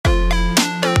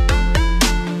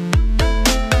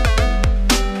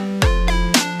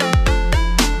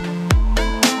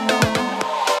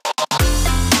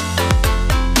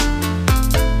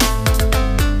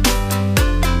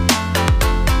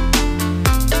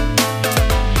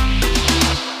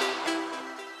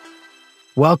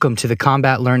Welcome to the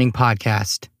Combat Learning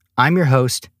Podcast. I'm your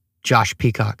host, Josh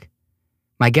Peacock.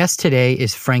 My guest today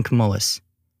is Frank Mullis,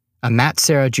 a Matt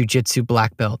Serra Jiu-Jitsu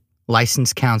black belt,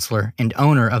 licensed counselor, and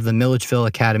owner of the Milledgeville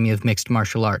Academy of Mixed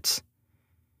Martial Arts.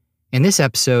 In this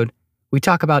episode, we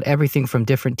talk about everything from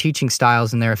different teaching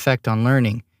styles and their effect on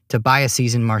learning, to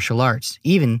biases in martial arts,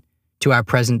 even to our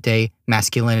present-day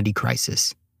masculinity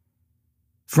crisis.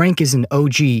 Frank is an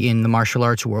OG in the martial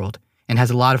arts world and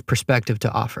has a lot of perspective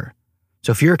to offer.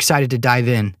 So if you're excited to dive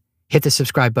in, hit the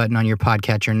subscribe button on your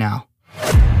podcatcher now.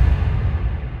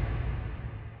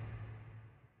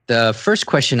 The first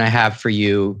question I have for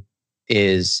you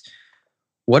is,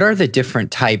 what are the different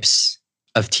types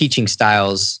of teaching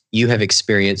styles you have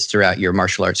experienced throughout your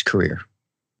martial arts career?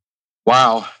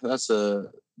 Wow, that's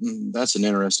an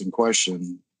interesting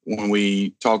question. When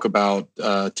we talk about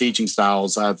teaching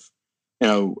styles, I've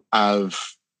been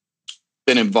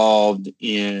involved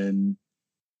in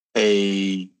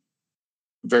a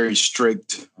very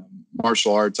strict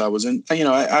martial arts. I was in,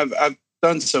 I've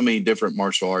done so many different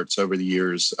martial arts over the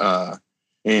years,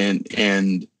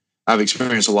 and I've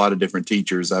experienced a lot of different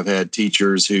teachers. I've had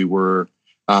teachers who were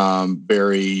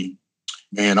almost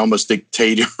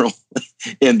dictatorial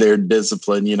in their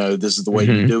discipline. This is the way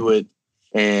you do it,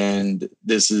 and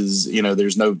this is,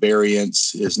 there's no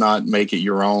variance. It's not make it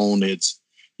your own. It's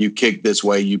you kick this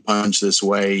way, you punch this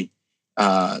way.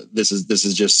 This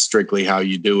is just strictly how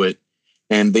you do it.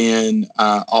 And then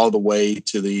all the way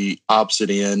to the opposite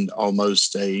end,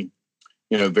 almost a,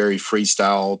 very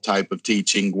freestyle type of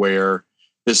teaching where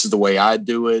this is the way I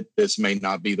do it. This may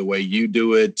not be the way you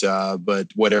do it, but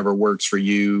whatever works for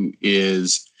you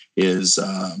is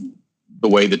the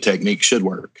way the technique should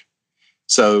work.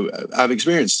 So I've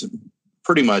experienced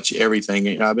pretty much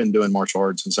everything. I've been doing martial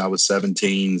arts since I was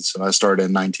 17. So I started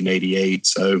in 1988.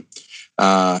 So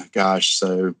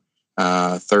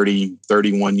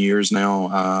 31 years now,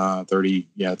 about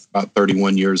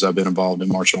 31 years I've been involved in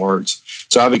martial arts.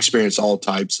 So I've experienced all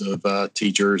types of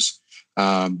teachers,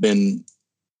 been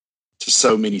to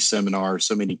so many seminars,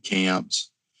 so many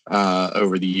camps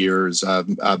over the years.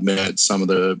 I've met some of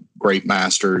the great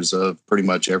masters of pretty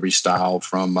much every style,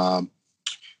 from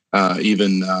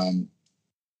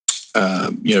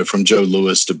from Joe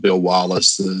Louis to Bill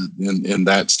Wallace, in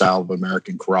that style of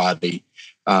American karate,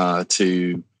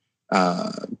 to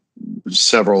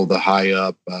several of the high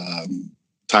up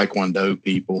Taekwondo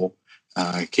people.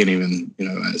 I can't even,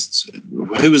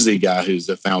 who was the guy who's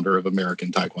the founder of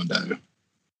American Taekwondo?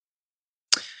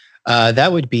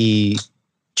 That would be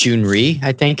Jun Rhee,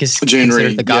 I think, is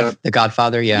considered the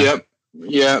godfather. Yeah. Yep.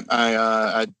 Yeah.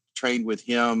 I trained with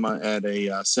him at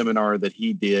a seminar that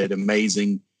he did.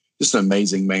 Amazing, just an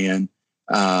amazing man.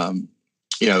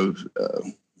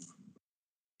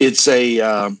 It's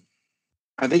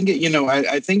I think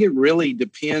it really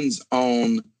depends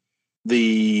on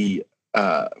the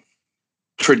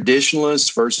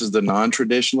traditionalist versus the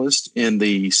non-traditionalist in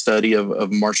the study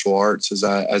of martial arts. As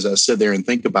I sit there and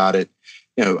think about it,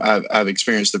 I've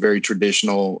experienced the very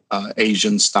traditional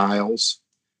Asian styles,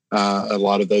 a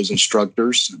lot of those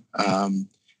instructors. And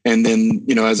then,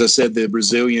 as I said, the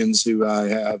Brazilians who I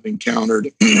have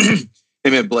encountered, I've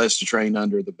been blessed to train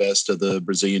under the best of the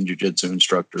Brazilian Jiu-Jitsu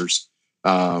instructors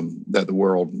that the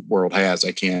world has.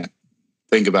 I can't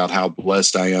think about how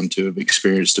blessed I am to have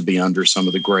experienced to be under some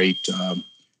of the great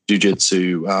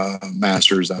Jiu-Jitsu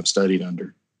masters I've studied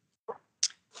under.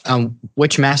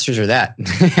 Which masters are that?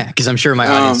 Because I'm sure my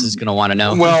audience is going to want to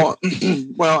know. Well,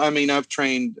 I mean, I've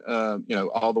trained,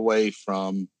 all the way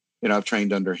from, I've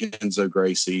trained under Renzo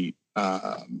Gracie.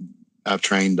 I've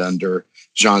trained under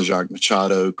Jean-Jacques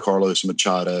Machado, Carlos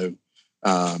Machado.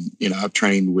 I've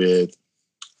trained with,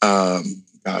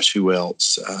 who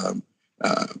else?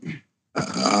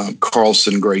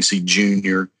 Carlson Gracie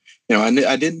Jr.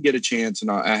 I didn't get a chance, and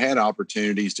I had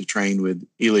opportunities to train with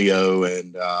Elio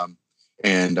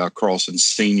and Carlson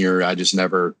Sr. I just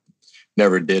never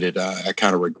did it. I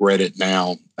kind of regret it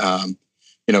now.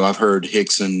 I've heard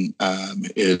Rickson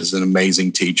is an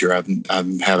amazing teacher. I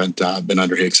haven't been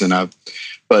under Rickson.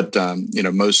 But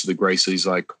most of the Gracies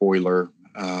like Hoyler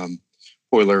and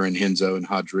Renzo and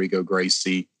Rodrigo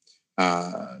Gracie,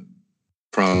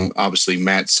 from obviously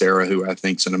Matt Serra, who I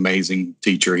think is an amazing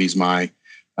teacher. He's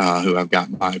who I've got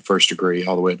my first degree,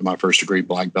 all the way to my first degree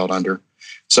black belt under.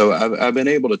 So I've been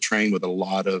able to train with a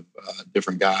lot of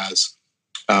different guys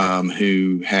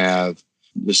who have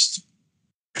just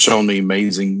shown me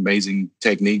amazing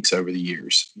techniques over the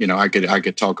years. I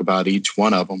could talk about each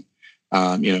one of them.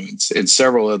 And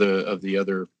several of the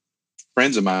other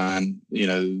friends of mine,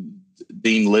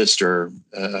 Dean Lister,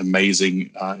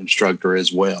 amazing instructor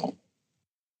as well.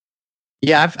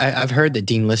 Yeah, I've heard that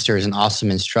Dean Lister is an awesome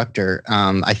instructor.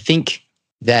 I think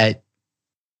that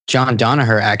John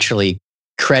Danaher actually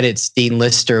credits Dean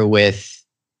Lister with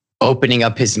opening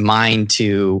up his mind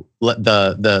to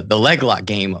the leg lock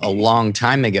game a long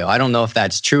time ago. I don't know if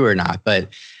that's true or not, but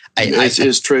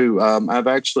it's true. I've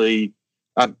actually,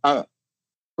 go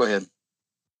ahead.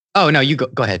 Oh no, you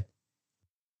go ahead.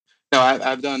 No,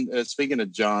 I've done. Speaking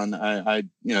of John, I've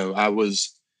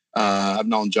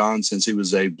known John since he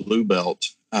was a blue belt.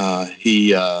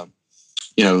 He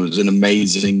was an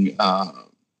amazing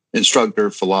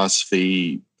instructor,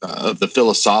 philosophy of the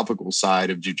philosophical side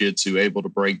of jiu-jitsu, able to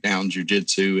break down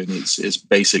jiu-jitsu in its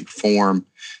basic form.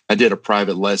 I did a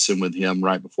private lesson with him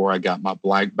right before I got my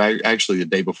black belt, actually the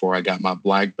day before I got my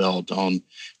black belt, on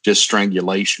just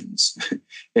strangulations.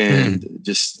 And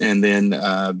then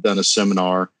I've done a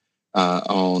seminar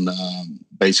on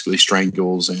basically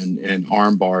strangles and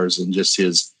arm bars and just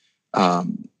his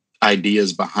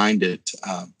ideas behind it.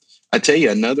 I tell you,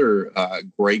 another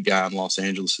great guy in Los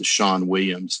Angeles is Sean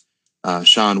Williams.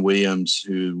 Sean Williams,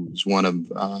 who's one of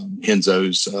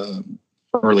Renzo's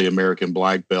early American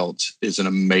black belts, is an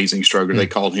amazing instructor. They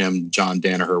called him John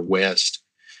Danaher West.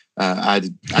 I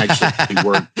actually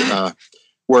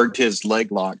worked his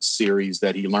leg lock series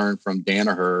that he learned from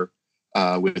Danaher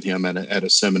with him at a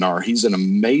seminar. He's an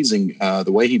amazing,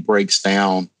 the way he breaks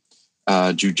down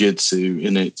jiu-jitsu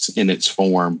in its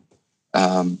form.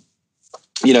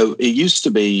 It used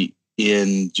to be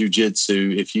in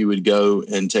jiu-jitsu, if you would go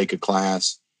and take a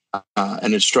class,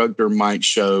 an instructor might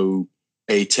show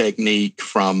a technique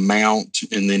from mount,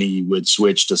 and then he would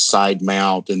switch to side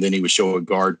mount, and then he would show a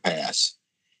guard pass.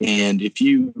 And if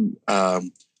you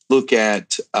look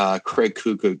at Craig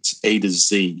Kukuk's A to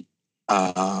Z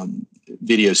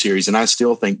video series, and I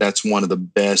still think that's one of the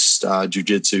best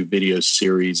jiu-jitsu video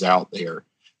series out there,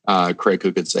 Craig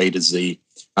Kukuk's A to Z.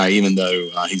 Even though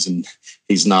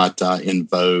he's not in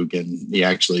vogue, and he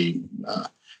actually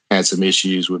had some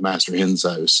issues with Master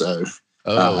Renzo. So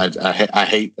I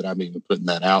hate that I'm even putting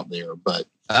that out there. But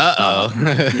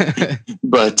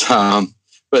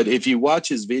but if you watch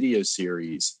his video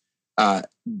series,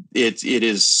 it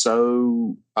is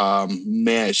so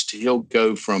meshed. He'll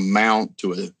go from mount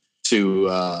to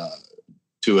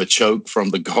a choke from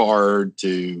the guard,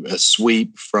 to a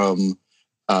sweep from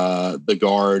the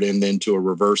guard, and then to a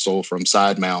reversal from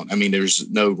side mount. I mean, there's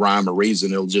no rhyme or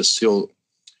reason. He'll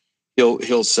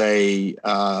say,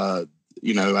 I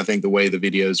think the way the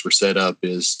videos were set up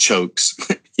is chokes,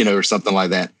 or something like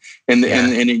that. And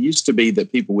it used to be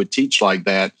that people would teach like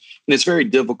that, and it's very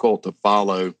difficult to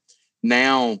follow.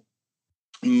 Now,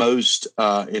 most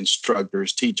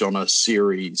instructors teach on a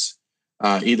series.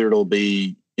 Either it'll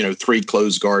be, 3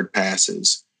 closed guard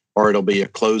passes, or it'll be a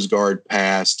closed guard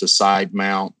pass to side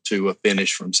mount to a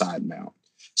finish from side mount.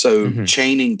 So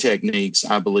chaining techniques,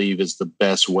 I believe, is the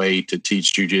best way to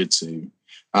teach jiu-jitsu.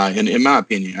 And in my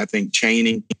opinion, I think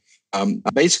chaining,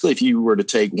 basically, if you were to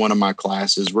take one of my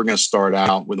classes, we're going to start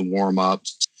out with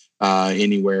warm-ups,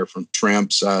 anywhere from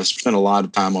shrimps. I spent a lot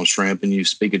of time on shrimp, and you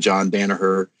speak of John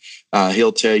Danaher,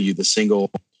 he'll tell you the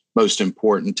single most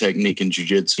important technique in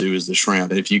jiu-jitsu is the shrimp.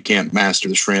 And if you can't master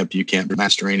the shrimp, you can't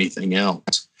master anything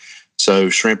else. So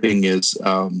shrimping is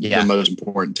the most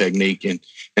important technique.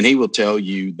 And he will tell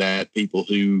you that people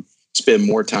who spend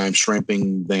more time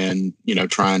shrimping than,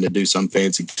 trying to do some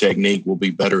fancy technique will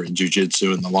be better at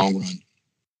jiu-jitsu in the long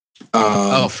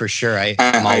run. For sure.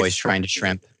 I'm always trying to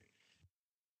shrimp.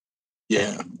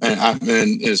 Yeah.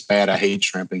 And it's bad. I hate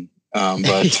shrimping.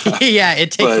 But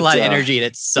it takes a lot of energy, and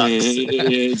it sucks.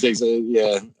 It takes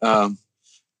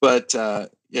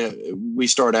we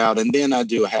start out, and then I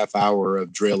do a half hour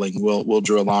of drilling. We'll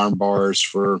drill arm bars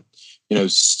for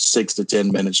 6 to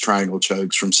 10 minutes, triangle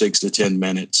chokes from 6 to 10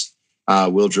 minutes.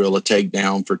 We'll drill a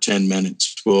takedown for 10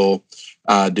 minutes. We'll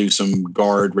do some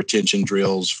guard retention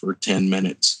drills for 10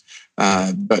 minutes.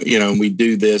 But we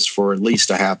do this for at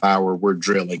least a half hour. We're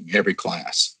drilling every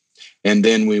class, and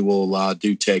then we will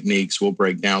do techniques. We'll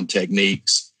break down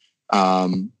techniques.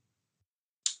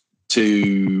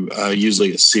 To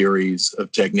usually a series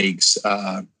of techniques,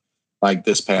 like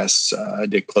this pass, I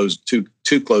did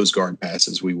two closed guard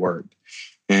passes we worked,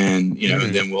 and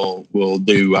then we'll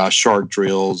do shark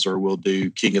drills, or we'll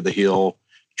do king of the hill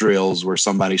drills where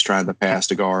somebody's trying to pass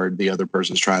the guard, the other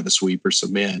person's trying to sweep or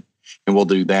submit, and we'll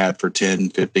do that for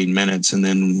 10-15 minutes, and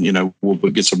then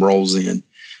we'll get some rolls in.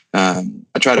 I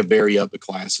try to vary up the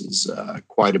classes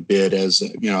quite a bit, as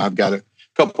I've got a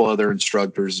couple other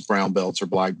instructors, brown belts or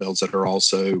black belts, that are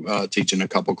also teaching a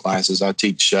couple classes. I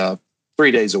teach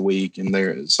 3 days a week,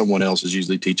 and someone else is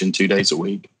usually teaching 2 days a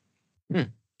week.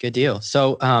 Good deal.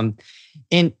 So, I'm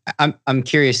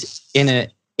curious, in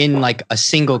like a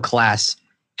single class,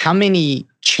 how many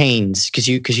chains? Because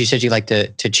you said you like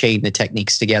to chain the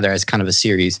techniques together as kind of a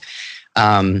series.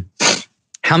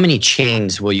 How many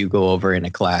chains will you go over in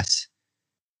a class?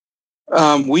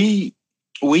 We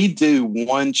do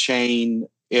one chain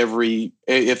every.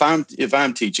 If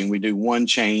I'm teaching, we do one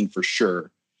chain for sure,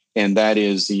 and that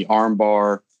is the arm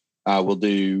bar. We'll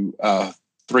do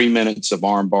 3 minutes of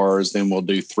arm bars, then we'll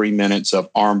do 3 minutes of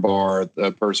arm bar.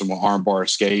 The person will arm bar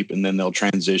escape, and then they'll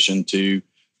transition to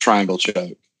triangle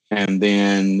choke, and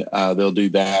then they'll do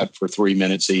that for 3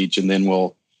 minutes each, and then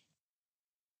we'll.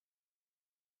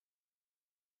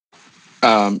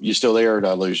 You still there, or did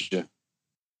I lose you?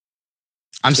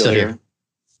 I'm still here.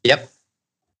 Yep.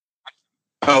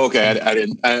 Oh, okay. I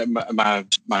didn't. My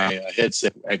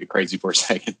headset acted crazy for a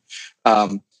second.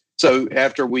 So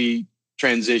after we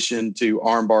transition to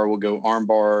armbar, we'll go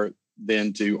armbar,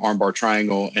 then to armbar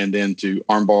triangle, and then to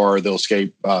armbar. They'll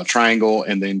escape triangle,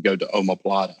 and then go to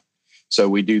omoplata. So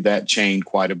we do that chain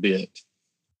quite a bit.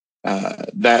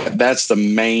 That's the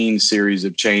main series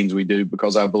of chains we do,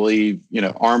 because I believe,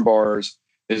 arm bars,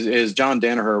 as John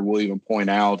Danaher will even point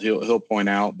out, he'll point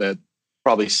out that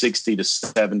probably 60 to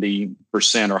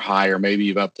 70% or higher, maybe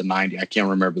even up to 90. I can't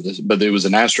remember this, but it was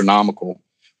an astronomical.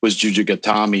 Was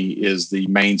Jujigatami is the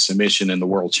main submission in the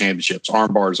world championships.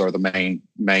 Arm bars are the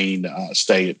main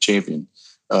stay at champion.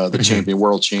 The champion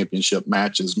world championship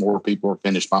matches, more people are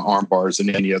finished by arm bars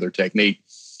than any other technique.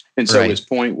 And so his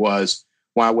point was,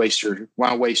 why waste your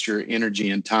energy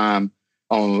and time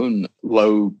on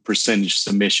low percentage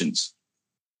submissions?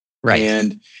 Right.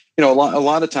 And, a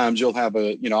lot of times you'll have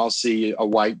I'll see a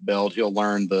white belt, he'll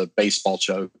learn the baseball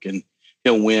choke and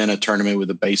he'll win a tournament with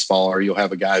a baseball, or you'll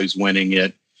have a guy who's winning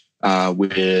it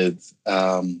with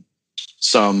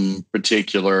some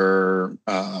particular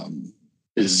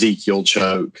Ezekiel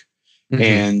choke.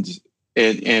 And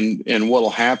what'll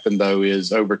happen though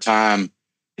is over time,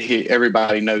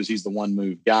 everybody knows he's the one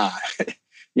move guy,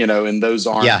 and those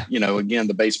aren't, again,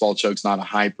 the baseball choke's not a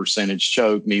high percentage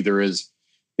choke, neither is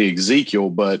the Ezekiel,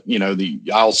 but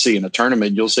I'll see in a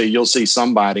tournament, you'll see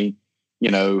somebody,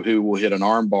 who will hit an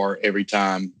arm bar every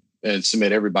time and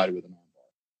submit everybody with an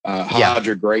arm bar.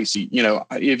 Hodger Gracie,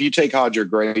 if you take Hodger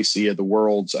Gracie at the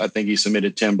Worlds, I think he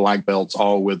submitted 10 black belts,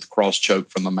 all with cross choke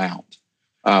from the mount.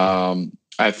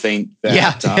 I think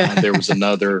that there was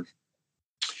another.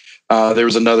 There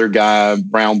was another guy,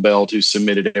 brown belt, who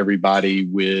submitted everybody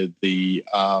with the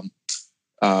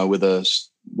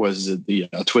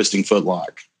twisting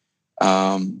footlock.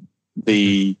 And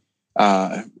then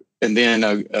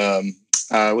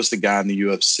what's the guy in the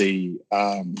UFC?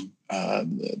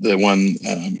 The one.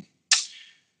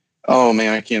 Oh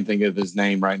man, I can't think of his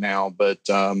name right now. But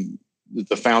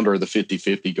the founder of the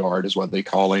 50-50 guard is what they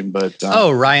call him. But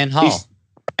Ryan Hall.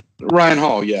 Ryan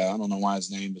Hall, yeah. I don't know why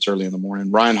his name is early in the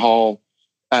morning. Ryan Hall,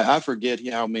 I forget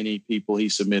how many people he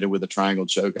submitted with a triangle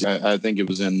choke. I think it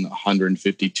was in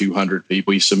 150, 200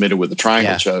 people he submitted with a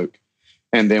triangle choke.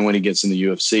 And then when he gets in the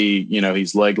UFC,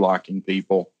 he's leg locking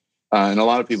people. And a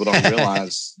lot of people don't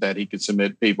realize that he could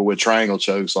submit people with triangle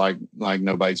chokes like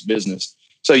nobody's business.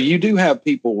 So you do have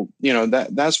people,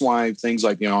 that's why things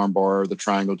like the arm bar or the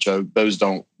triangle choke, those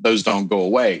don't go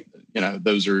away.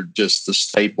 Those are just the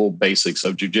staple basics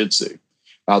of jiu-jitsu.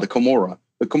 The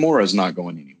Kimura is not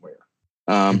going anywhere.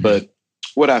 But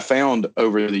what I found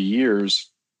over the years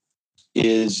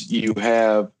is you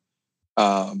have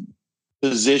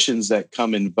positions that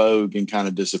come in vogue and kind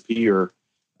of disappear.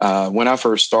 When I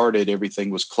first started, everything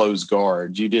was closed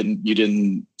guard. You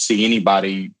didn't see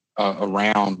anybody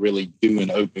around really doing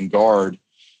open guard.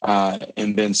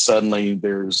 And then suddenly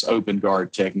there's open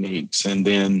guard techniques, and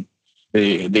then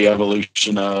the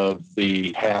evolution of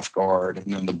the half guard,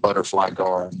 and then the butterfly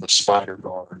guard, and the spider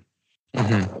guard,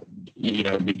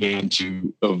 began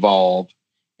to evolve.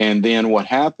 And then what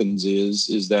happens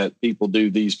is that people do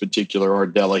these particular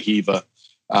Ardella Hiva,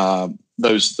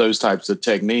 those types of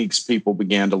techniques. People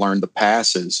began to learn the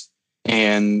passes,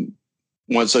 and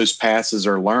once those passes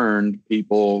are learned,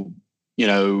 people,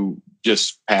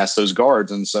 just pass those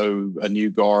guards, and so a new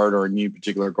guard or a new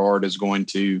particular guard is going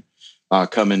to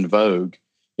come in vogue.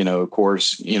 Of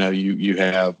course, you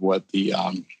have what the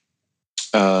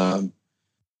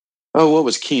what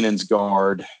was Keenan's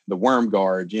guard, the worm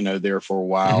guard, there for a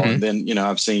while. And then,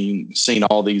 I've seen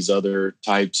all these other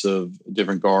types of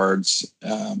different guards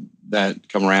that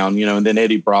come around, and then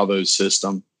Eddie Bravo's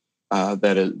system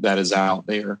that is out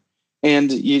there.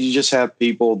 And you just have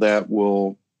people that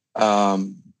will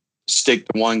stick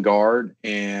to one guard,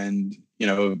 and,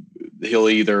 he'll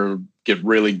either get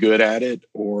really good at it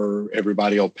or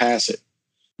everybody will pass it.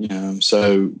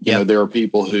 There are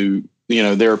people who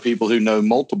know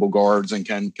multiple guards and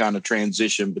can kind of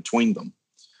transition between them.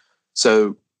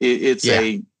 So it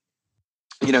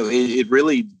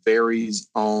really varies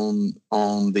on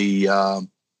the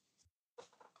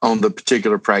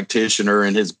particular practitioner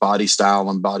and his body style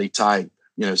and body type.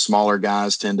 Smaller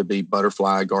guys tend to be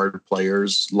butterfly guard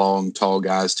players. Long, tall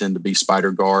guys tend to be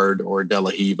spider guard or De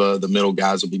La Riva. The middle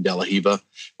guys will be De La Riva.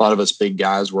 A lot of us big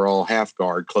guys, we're all half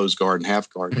guard, closed guard, and half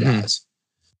guard guys.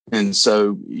 And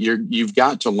so you've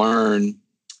got to learn,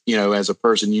 as a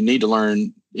person, you need to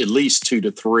learn at least 2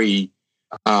 to 3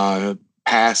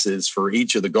 passes for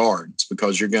each of the guards,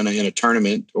 because you're going to, in a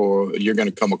tournament, or you're going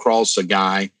to come across a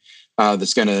guy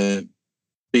that's going to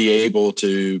be able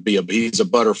to he's a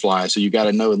butterfly. So you got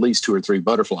to know at least 2 or 3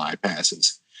 butterfly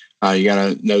passes. You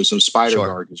got to know some spider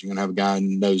guard, because you're going to have a guy who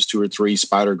knows 2 or 3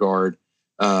 spider guard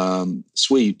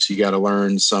sweeps. You got to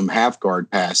learn some half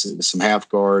guard passes, some half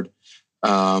guard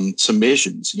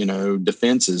submissions,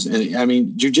 defenses. And I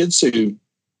mean, jiu-jitsu,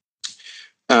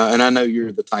 and I know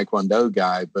you're the Taekwondo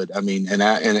guy, but I mean, and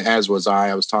as was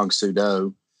I was Tang Soo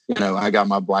Do. I got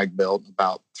my black belt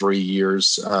about 3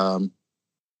 years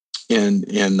in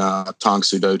Tang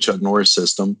Soo Do Chuck Norris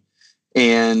system.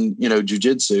 And,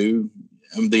 jiu-jitsu,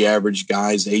 the average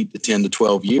guy's 8 to 10 to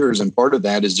 12 years. And part of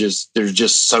that is there's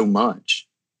just so much.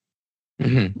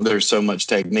 Mm-hmm. There's so much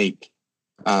technique.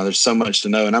 There's so much to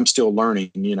know, and I'm still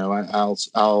learning.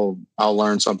 I'll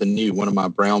learn something new. One of my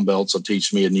brown belts will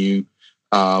teach me a new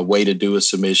way to do a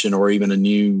submission, or even a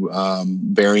new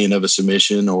variant of a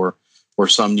submission, or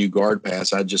some new guard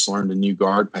pass. I just learned a new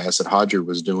guard pass that Hodger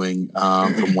was doing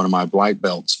from one of my black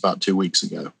belts about 2 weeks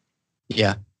ago.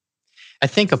 Yeah. I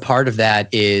think a part of that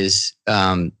is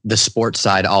the sports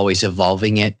side always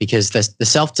evolving it, because the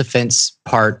self-defense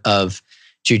part of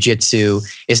jiu-jitsu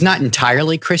is not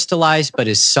entirely crystallized, but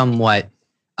is somewhat,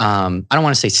 I don't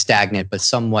want to say stagnant, but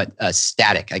somewhat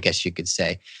static, I guess you could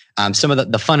say. Some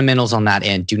of the fundamentals on that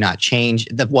end do not change.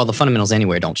 The fundamentals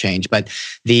anywhere don't change, but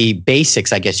the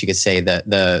basics, I guess you could say,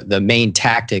 the main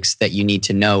tactics that you need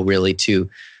to know really to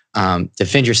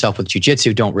defend yourself with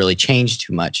jiu-jitsu don't really change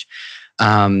too much.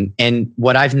 And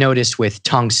what I've noticed with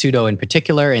Tang Soo Do in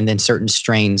particular, and then certain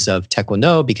strains of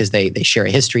Taekwondo, because they share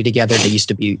a history together. They used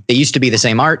to be the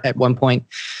same art at one point.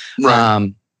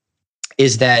 Right.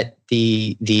 Is that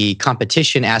the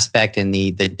competition aspect and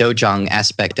the dojang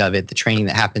aspect of it, the training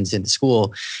that happens in the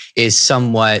school, is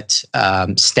somewhat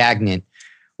stagnant.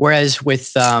 Whereas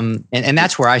with and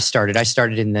that's where I started. I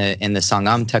started in the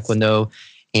Sangam Taekwondo,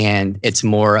 and it's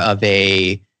more of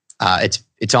a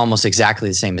it's almost exactly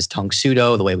the same as Tang Soo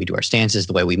Do. The way we do our stances,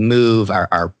 the way we move,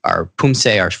 our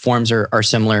pumse, our forms are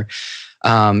similar.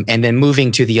 And then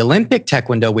moving to the Olympic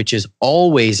Taekwondo, which is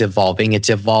always evolving. It's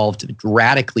evolved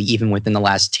radically even within the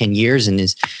last 10 years and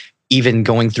is even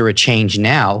going through a change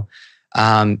now.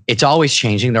 It's always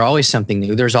changing. There's always something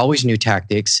new. There's always new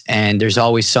tactics, and there's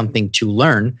always something to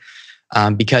learn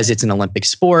because it's an Olympic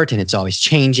sport, and it's always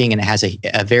changing, and it has a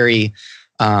very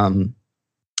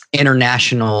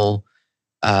internationally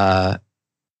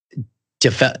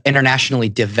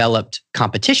developed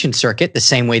competition circuit, the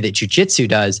same way that jiu-jitsu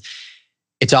does.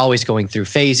 It's always going through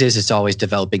phases. It's always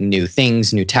developing new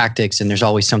things, new tactics, and there's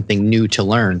always something new to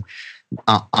learn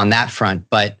on that front.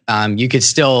 But you could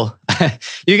still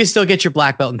get your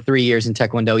black belt in 3 years in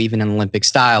Taekwondo, even in Olympic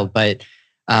style. But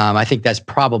I think that's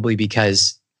probably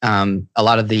because a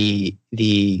lot of the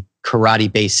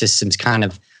karate-based systems kind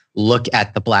of look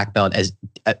at the black belt as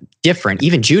different.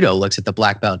 Even judo looks at the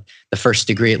black belt, the first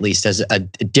degree at least, as a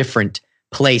different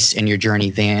place in your journny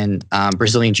than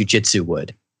Brazilian jiu-jitsu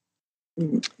would.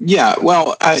 Yeah,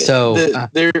 well,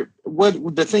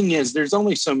 the thing is, there's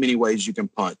only so many ways you can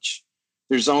punch.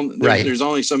 There's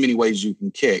only so many ways you can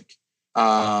kick,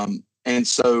 and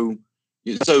so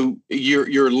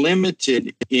you're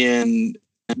limited in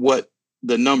what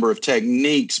the number of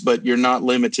techniques, but you're not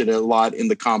limited a lot in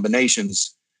the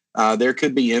combinations. There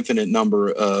could be infinite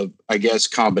number of, I guess,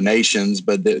 combinations,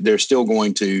 but there's still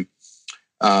going to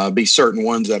be certain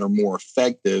ones that are more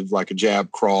effective, like a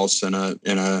jab cross and a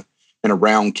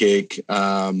round kick,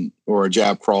 or a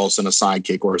jab cross and a side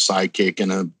kick, or a side kick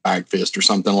and a back fist, or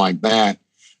something like that.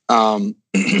 So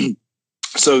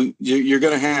you're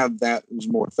going to have that is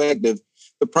more effective.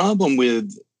 The problem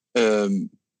with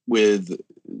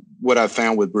what I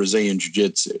found with Brazilian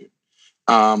Jiu-Jitsu,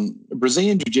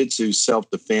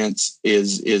 self-defense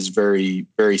is very,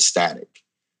 very static.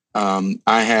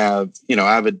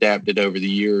 I've adapted over the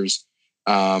years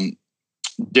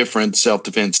different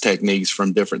self-defense techniques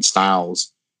from different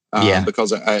styles,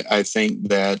 because I think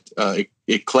that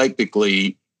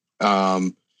eclectically,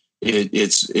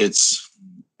 it's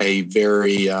a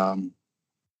very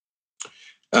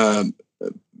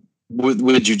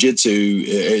with jujitsu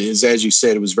is, as you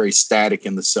said, it was very static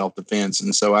in the self-defense.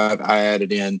 And so I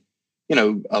added in,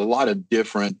 a lot of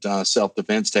different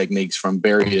self-defense techniques from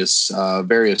various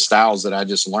styles that I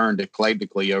just learned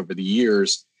eclectically over the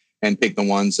years and picked the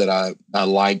ones that I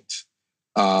liked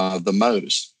the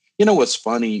most. What's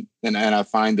funny, and I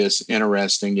find this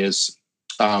interesting, is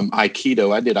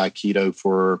Aikido. I did Aikido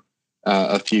for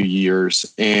a few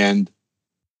years, and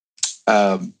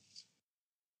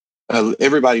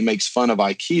everybody makes fun of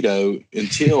Aikido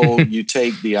until you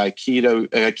take the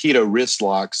Aikido wrist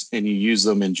locks and you use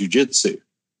them in jiu-jitsu.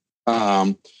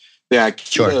 The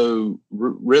Aikido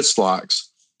wrist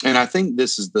locks, and I think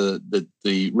this is the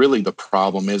really the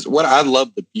problem is what I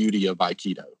love the beauty of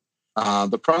Aikido.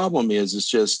 The problem is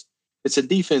it's a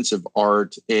defensive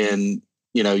art, and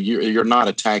you're not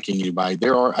attacking anybody.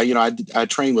 There are I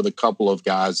trained with a couple of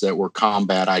guys that were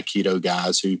combat Aikido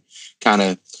guys who kind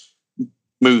of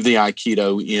move the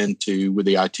Aikido with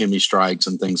the Itemi strikes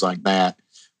and things like that.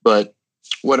 But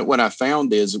what I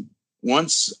found is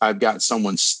once I've got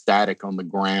someone static on the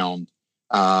ground,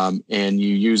 and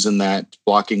you using that,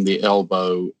 blocking the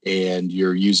elbow, and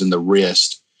you're using the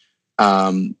wrist,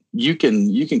 you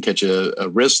can catch a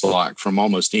wrist lock from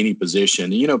almost any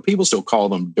position. People still call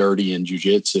them dirty in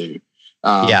jiu-jitsu,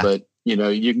 but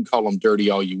you can call them dirty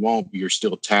all you want, but you're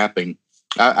still tapping.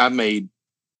 I've made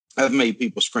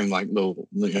people scream like little,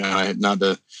 not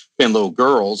to offend little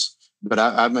girls, but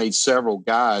I've made several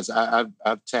guys. I've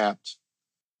tapped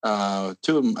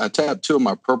two of them. I tapped two of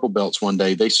my purple belts one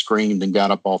day. They screamed and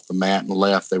got up off the mat and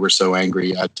left. They were so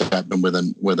angry. I tapped them with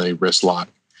a wrist lock.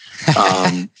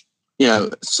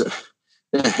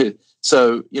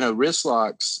 So wrist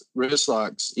locks.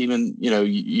 Even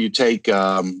you take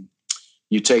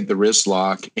the wrist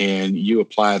lock and you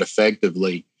apply it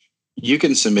effectively. You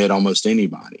can submit almost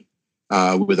anybody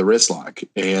with a wrist lock,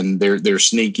 and they're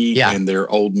sneaky and they're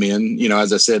old men.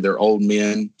 As I said, they're old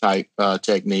men type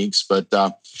techniques. But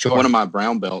one of my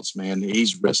brown belts, man,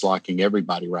 he's wrist locking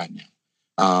everybody right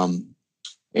now.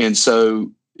 And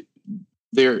so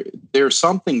there's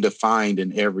something to find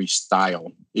in every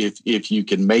style if you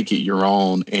can make it your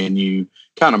own and you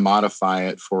kind of modify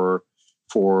it for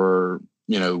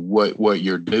what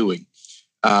you're doing.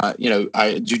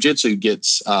 Jiu-jitsu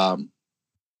gets called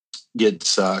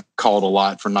a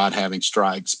lot for not having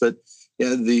strikes, but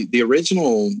the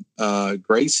original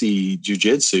Gracie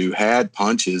Jiu-Jitsu had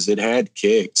punches. It had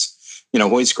kicks.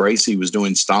 Royce Gracie was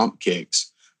doing stomp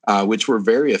kicks, which were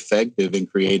very effective in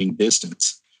creating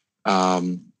distance.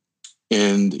 And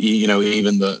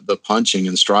even the punching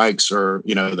and strikes, or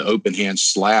the open hand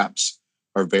slaps,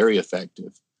 are very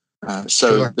effective.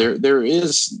 There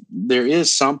is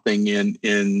something in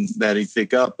that you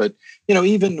pick up. But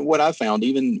even what I found,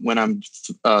 even when I'm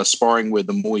sparring with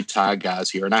the Muay Thai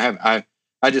guys here, and I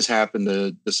just happened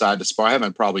to decide to spar. I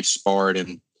haven't probably sparred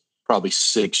in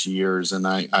 6 years, and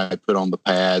I put on the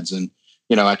pads, and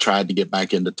I tried to get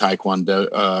back into Taekwondo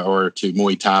or to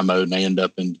Muay Thai mode, and I end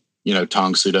up in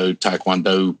Tang Soo Do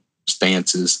Taekwondo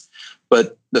stances.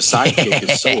 But the sidekick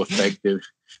is so effective.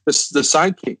 The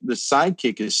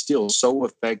sidekick is still so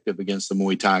effective against the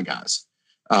Muay Thai guys.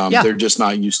 They're just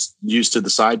not used to the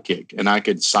sidekick, and I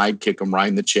could sidekick them right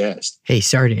in the chest. Hey,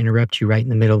 sorry to interrupt you right in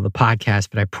the middle of the podcast,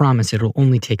 but I promise it'll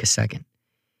only take a second.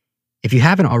 If you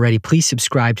haven't already, please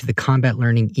subscribe to the Combat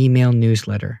Learning email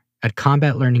newsletter at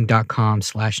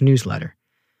combatlearning.com/newsletter.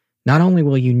 Not only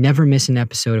will you never miss an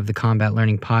episode of the Combat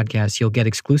Learning podcast, you'll get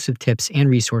exclusive tips and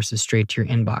resources straight to your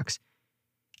inbox.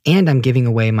 And I'm giving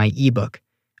away my ebook,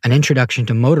 An Introduction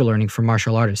to Motor Learning for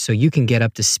Martial Artists, so you can get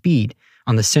up to speed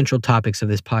on the central topics of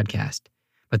this podcast.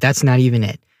 But that's not even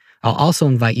it. I'll also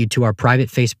invite you to our private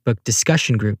Facebook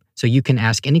discussion group so you can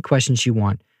ask any questions you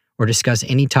want or discuss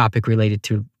any topic related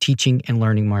to teaching and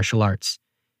learning martial arts.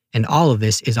 And all of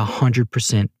this is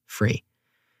 100% free.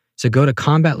 So go to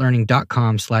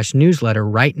combatlearning.com/newsletter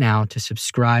right now to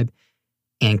subscribe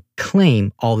and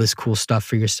claim all this cool stuff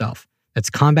for yourself.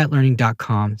 That's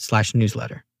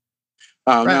combatlearning.com/newsletter.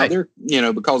 Now they're,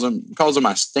 because of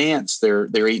my stance,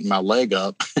 they're eating my leg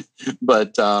up,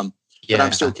 but I'm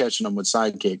still catching them with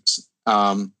sidekicks.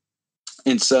 And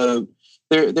so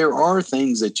there are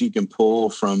things that you can pull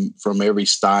from every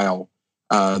style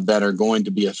that are going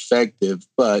to be effective.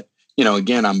 But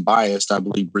again, I'm biased. I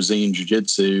believe Brazilian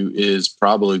Jiu-Jitsu is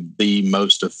probably the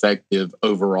most effective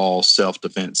overall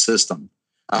self-defense system.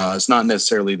 It's not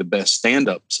necessarily the best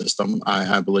stand-up system.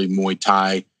 I believe Muay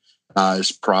Thai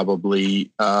is probably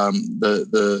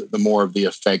the more of the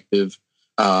effective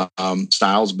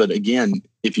styles. But again,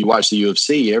 if you watch the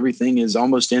UFC, everything is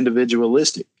almost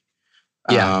individualistic.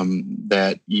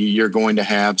 That you're going to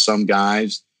have some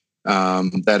guys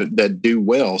that do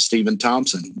well. Stephen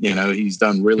Thompson, he's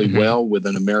done really well with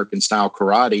an American style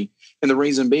karate. And the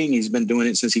reason being, he's been doing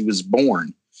it since he was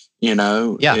born. But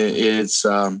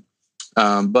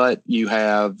you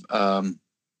have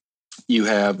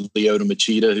Lyoto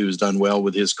Machida, who's done well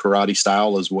with his karate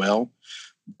style as well.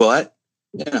 But,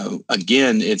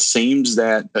 again, it seems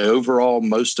that the overall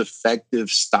most effective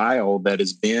style that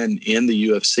has been in the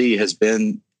UFC has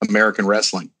been American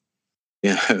wrestling.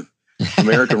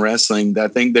 American wrestling, I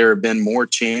think there have been more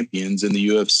champions in the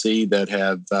UFC that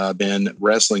have been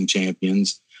wrestling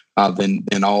champions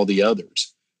than all the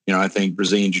others. I think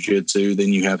Brazilian Jiu-Jitsu,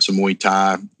 then you have some Muay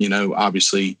Thai,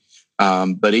 obviously.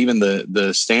 But even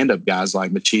the stand-up guys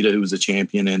like Machida, who was a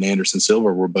champion, and Anderson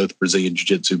Silva were both Brazilian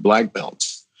Jiu-Jitsu black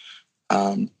belts.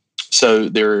 So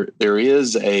there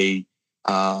is I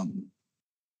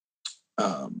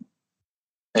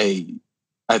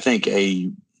think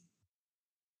a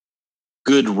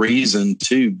good reason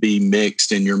to be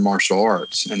mixed in your martial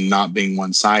arts and not being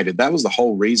one-sided. That was the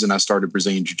whole reason I started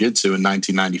Brazilian Jiu-Jitsu in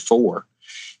 1994,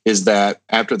 is that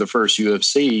after the first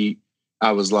UFC,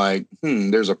 I was like,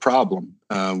 there's a problem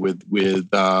with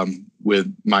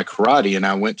my karate. And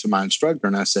I went to my instructor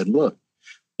and I said, look,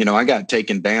 I got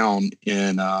taken down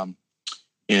in a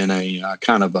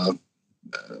kind of a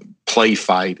play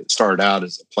fight. It started out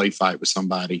as a play fight with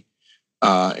somebody.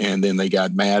 And then they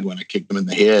got mad when I kicked them in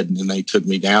the head, and then they took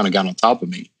me down and got on top of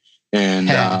me. And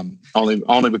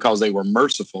only because they were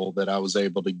merciful that I was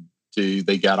able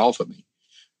they got off of me.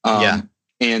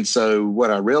 And so what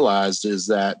I realized is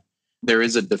that there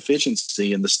is a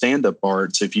deficiency in the stand-up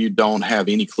arts if you don't have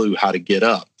any clue how to get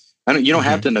up. You don't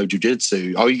have to know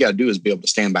jiu-jitsu. All you got to do is be able to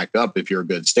stand back up if you're a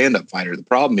good stand-up fighter. The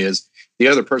problem is the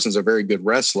other person's a very good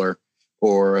wrestler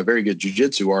or a very good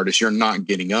jiu-jitsu artist. You're not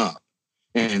getting up.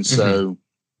 And so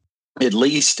at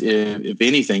least if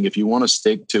anything, if you want to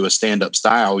stick to a stand-up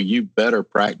style, you better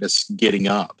practice getting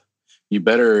up. You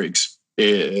better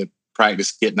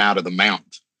practice getting out of the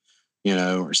mount,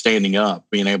 or standing up,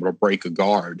 being able to break a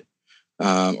guard,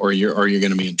 or you're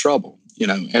going to be in trouble.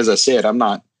 As I said,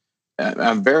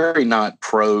 I'm very not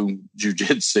pro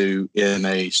jiu-jitsu in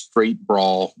a street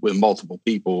brawl with multiple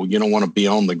people. You don't want to be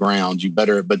on the ground. You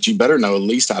better know at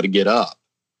least how to get up.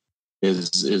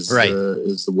 Is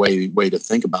the way to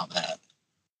think about that.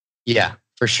 Yeah,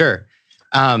 for sure.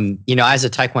 As a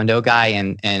Taekwondo guy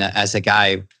and as a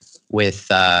guy with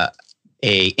a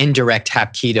indirect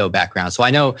Hapkido background, so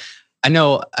I know,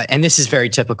 and this is very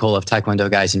typical of Taekwondo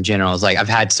guys in general. Is like I've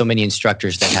had so many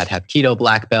instructors that had Hapkido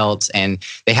black belts, and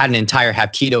they had an entire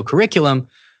Hapkido curriculum,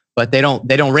 but they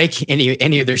don't rank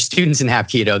any of their students in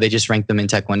Hapkido. They just rank them in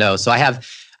Taekwondo. So I have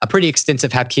a pretty extensive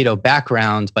Hapkido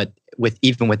background, but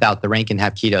even without the rank in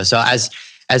Hapkido. So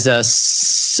as a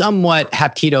somewhat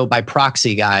Hapkido by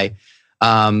proxy guy,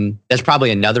 that's probably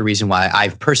another reason why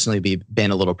I've personally been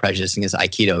a little prejudiced against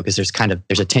Aikido, because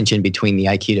there's a tension between the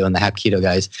Aikido and the Hapkido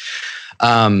guys.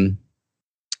 I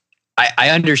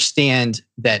understand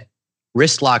that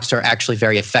wrist locks are actually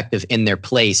very effective in their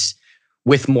place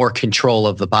with more control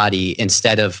of the body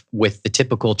instead of with the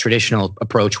typical traditional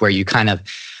approach where you kind of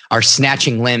are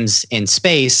snatching limbs in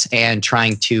space and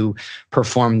trying to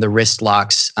perform the wrist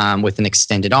locks with an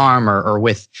extended arm or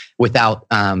without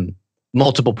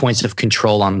multiple points of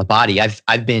control on the body.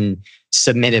 I've been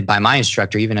submitted by my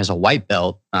instructor, even as a white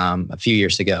belt, a few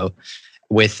years ago,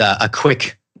 with a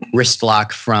quick wrist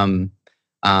lock from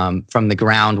the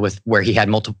ground where he had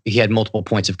multiple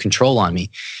points of control on me,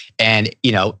 and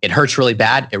it hurts really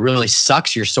bad. It really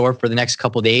sucks. You're sore for the next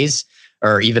couple of days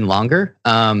or even longer.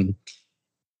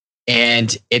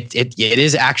 And it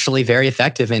is actually very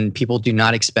effective, and people do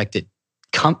not expect it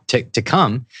to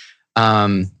come.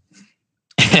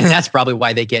 And that's probably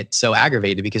why they get so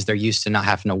aggravated, because they're used to not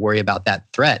having to worry about that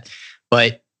threat.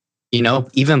 But,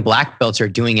 even black belts are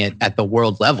doing it at the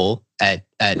world level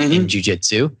in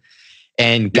jiu-jitsu.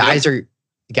 And guys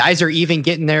are even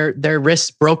getting their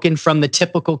wrists broken from the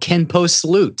typical Kenpo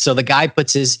salute. So the guy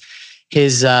puts his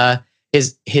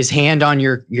hand on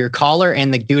your collar,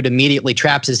 and the dude immediately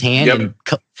traps his hand and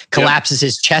collapses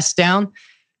his chest down.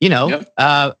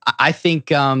 I think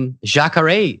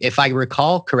Jacare, if I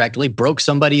recall correctly, broke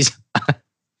somebody's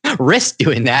wrist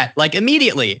doing that, like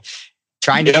immediately,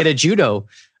 trying to get a judo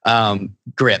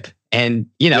grip. And,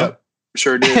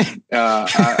 sure did.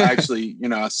 I actually,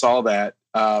 I saw that.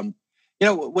 And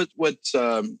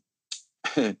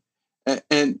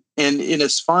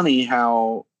it's funny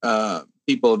how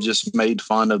people have just made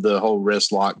fun of the whole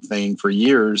wrist lock thing for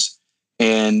years,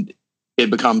 and it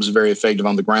becomes very effective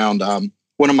on the ground.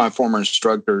 One of my former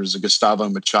instructors, Gustavo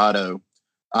Machado,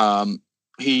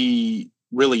 he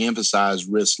really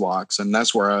emphasized wrist locks, and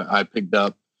that's where I picked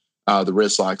up the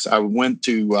wrist locks. I went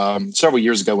to several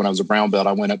years ago when I was a brown belt.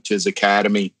 I went up to his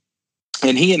academy,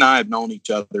 and he and I have known each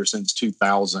other since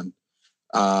 2000.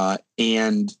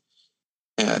 And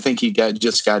I think he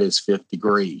just got his 5th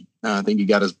degree. I think he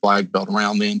got his black belt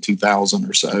around then, 2000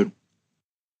 or so.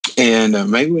 And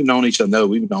maybe we've known each other. No,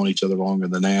 we've known each other longer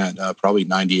than that, probably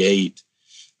 98.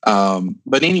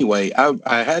 But anyway,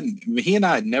 he and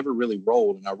I had never really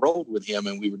rolled, and I rolled with him,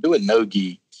 and we were doing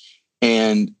no-gi.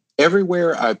 And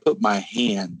everywhere I put my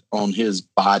hand on his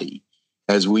body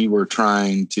as we were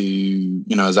trying to,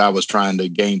 as I was trying to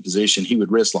gain position, he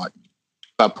would wrist lock me.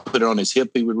 If I put it on his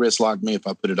hip, he would wrist lock me. If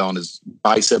I put it on his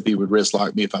bicep, he would wrist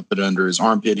lock me. If I put it under his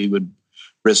armpit, he would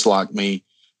wrist lock me.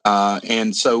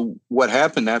 And so what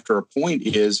happened after a point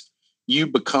is you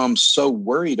become so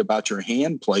worried about your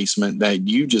hand placement that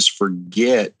you just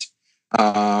forget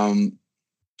what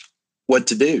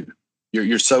to do.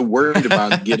 You're so worried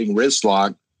about getting wrist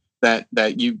locked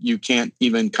that you can't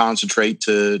even concentrate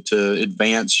to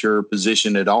advance your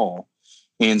position at all.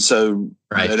 And so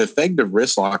an effective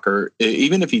wrist locker,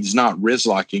 even if he's not wrist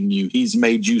locking you, he's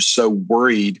made you so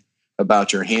worried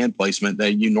about your hand placement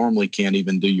that you normally can't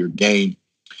even do your game.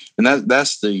 And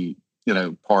that's the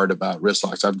part about wrist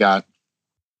locks. I've got,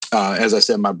 as I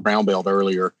said, my brown belt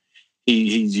earlier,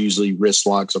 he's usually wrist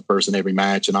locks a person every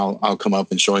match, and I'll come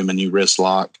up and show him a new wrist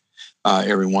lock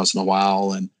every once in a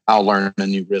while, and I'll learn a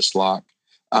new wrist lock.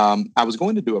 I was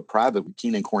going to do a private with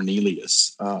Keenan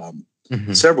Cornelius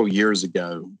several years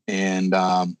ago, and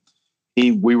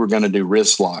we were going to do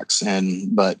wrist locks,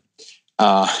 but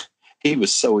he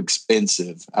was so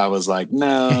expensive. I was like,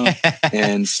 no.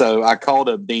 And so I called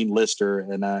up Dean Lister,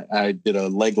 and I did a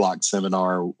leg lock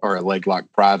seminar or a leg lock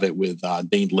private with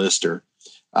Dean Lister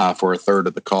for a third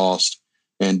of the cost.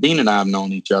 And Dean and I have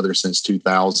known each other since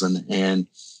 2000. And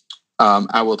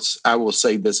I will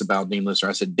say this about Dean Lister.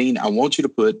 I said, Dean, I want you to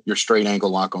put your straight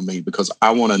ankle lock on me because I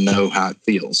want to know how it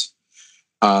feels.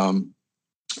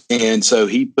 And so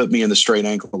he put me in the straight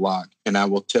ankle lock. And I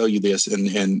will tell you this,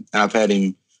 and I've had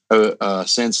him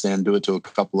since then do it to a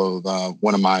couple of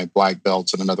one of my black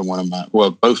belts and another one of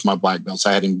both my black belts.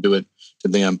 I had him do it to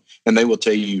them, and they will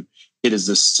tell you it is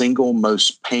the single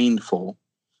most painful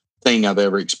thing I've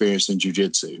ever experienced in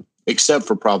jiu-jitsu, except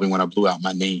for probably when I blew out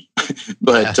my knee.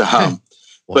 But wow.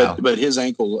 but his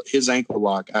ankle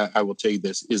lock, I will tell you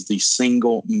this, is the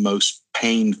single most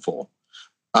painful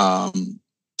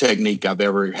technique I've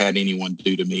ever had anyone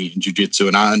do to me in jiu-jitsu,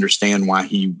 and I understand why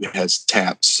he has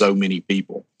tapped so many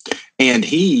people. And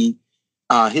his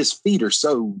feet are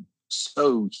so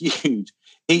huge.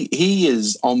 He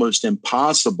is almost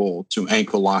impossible to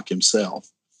ankle lock himself.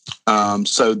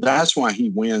 So that's why he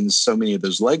wins so many of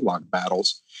those leg lock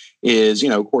battles. Is,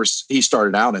 of course, he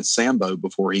started out in Sambo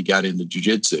before he got into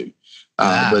jiu-jitsu.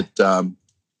 But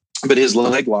his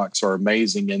leg locks are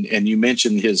amazing. And you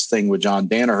mentioned his thing with John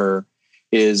Danaher.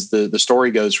 Is the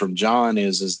story goes from John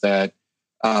is that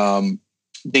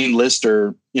Dean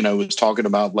Lister, was talking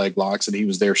about leg locks, and he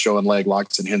was there showing leg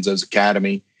locks in Henzo's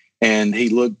Academy. And he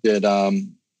looked at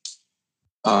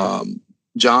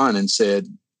John and said,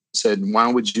 why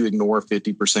would you ignore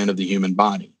 50% of the human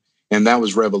body? And that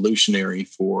was revolutionary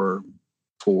for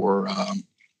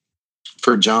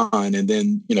John. And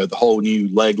then, the whole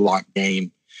new leg lock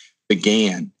game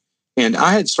began. And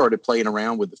I had started playing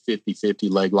around with the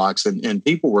 50-50 leg locks, and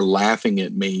people were laughing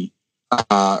at me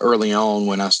early on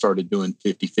when I started doing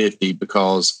 50-50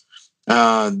 because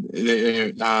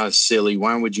silly,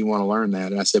 why would you want to learn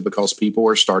that? And I said, because people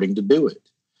are starting to do it.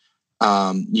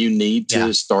 You need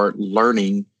to start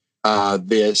learning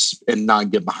this and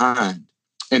not get behind.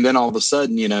 And then all of a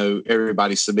sudden,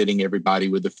 everybody's submitting everybody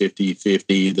with the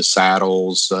 50-50, the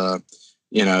saddles, all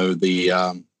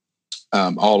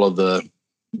of the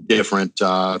different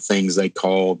things they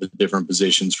call the different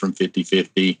positions from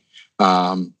 50-50.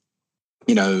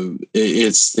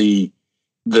 It's the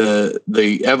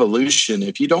evolution.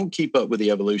 If you don't keep up with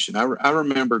the evolution, I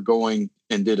remember going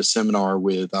and did a seminar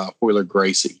with Royler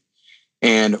Gracie,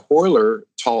 and Royler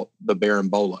taught the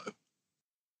Berimbolo.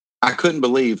 I couldn't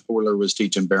believe Royler was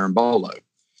teaching Berimbolo.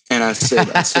 And I said,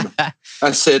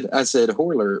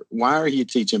 Royler, why are you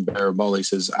teaching Berimbolo? He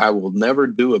says, I will never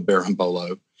do a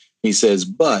Berimbolo. He says,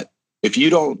 but if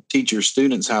you don't teach your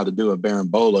students how to do a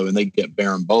Berimbolo and they get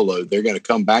Berimbolo, they're going to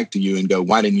come back to you and go,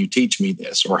 why didn't you teach me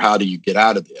this? Or how do you get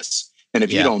out of this? And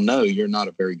if you don't know, you're not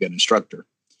a very good instructor.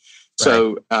 Right.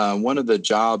 So one of the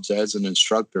jobs as an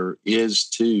instructor is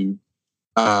to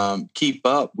keep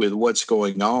up with what's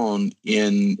going on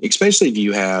especially if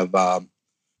you have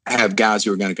guys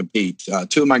who are going to compete.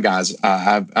 Two of my guys,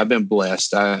 I've been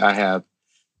blessed. I have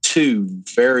two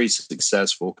very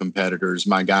successful competitors.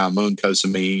 My guy, Moon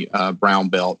Kosami, brown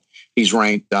belt. He's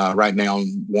ranked right now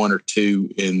 1 or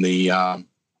 2 in the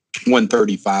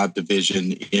 135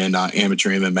 division in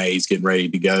amateur MMA. He's getting ready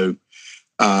to go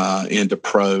into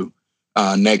pro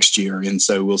next year. And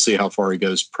so we'll see how far he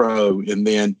goes pro. And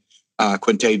then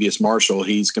Quintavious Marshall,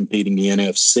 he's competing the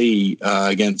NFC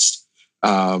against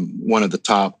one of the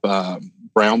top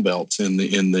brown belts in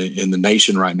the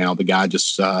nation right now. The guy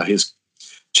just what's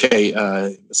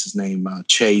his name?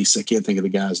 Chase. I can't think of the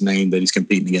guy's name that he's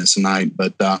competing against tonight,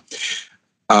 but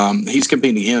he's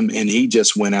competing him, and he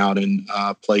just went out and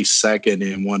placed second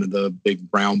in one of the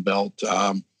big brown belt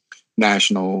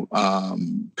national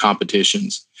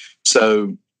competitions.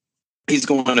 So he's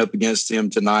going up against him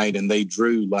tonight, and they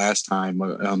drew last time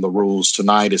on the rules.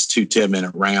 Tonight is 2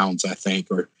 10-minute rounds, I think,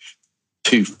 or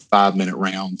 2 5-minute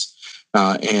rounds.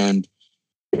 And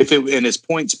it's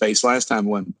points based, last time it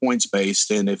went points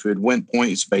based, and if it went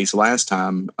points based last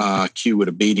time, Q would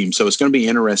have beat him. So it's going to be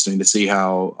interesting to see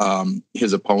how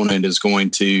his opponent is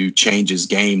going to change his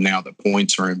game now that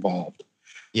points are involved.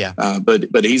 Yeah,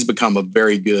 but he's become a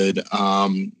very good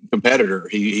competitor.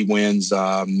 He wins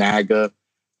NAGA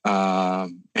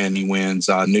and he wins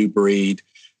New Breed.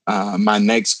 My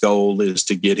next goal is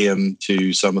to get him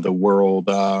to some of the world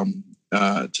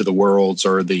to the worlds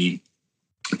or the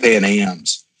Pan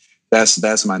Ams.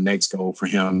 That's my next goal for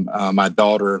him. My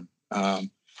daughter,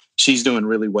 she's doing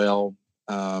really well.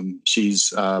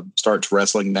 She's starts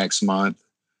wrestling next month.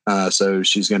 So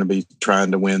she's going to be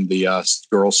trying to win the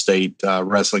girls state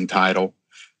wrestling title.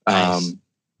 Nice.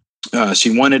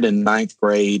 She won it in 9th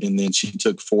grade, and then she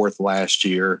took 4th last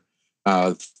year.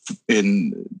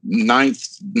 In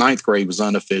ninth grade was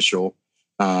unofficial.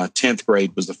 10th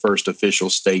grade was the first official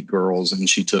state girls, and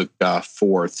she took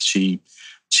 4th.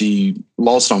 She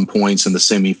lost on points in the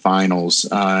semifinals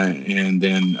and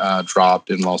then dropped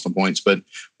and lost on points. But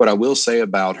what I will say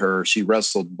about her, she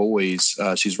wrestled boys.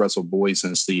 She's wrestled boys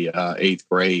since the 8th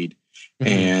grade.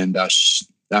 Mm-hmm. And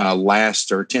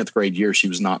last or 10th grade year, she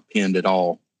was not pinned at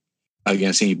all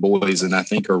against any boys. And I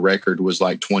think her record was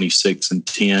like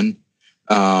 26-10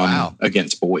 wow.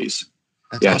 against boys.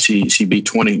 That's yeah, awesome. she beat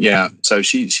 20. Yeah, so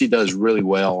she does really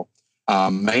well,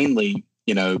 mainly,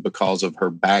 because of her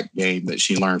back game that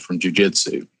she learned from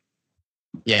jiu-jitsu.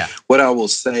 Yeah. What I will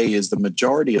say is the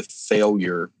majority of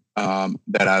failure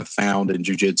that I've found in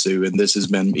jiu-jitsu, and this has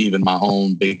been even my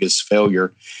own biggest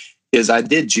failure, is I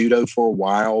did judo for a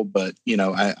while, but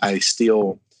I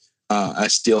still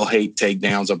hate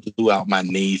takedowns. I blew out my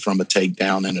knee from a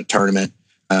takedown in a tournament.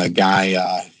 A guy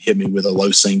hit me with a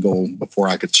low single before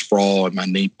I could sprawl, and my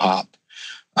knee popped.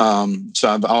 So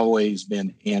I've always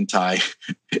been anti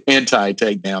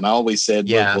takedown. I always said,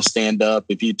 look, we'll stand up.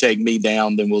 If you take me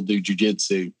down, then we'll do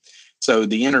jiu-jitsu. So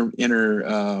the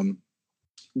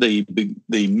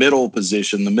the middle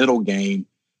position, the middle game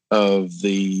of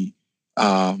the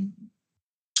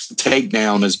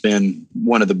takedown has been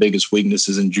one of the biggest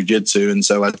weaknesses in jiu-jitsu. And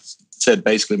so I said,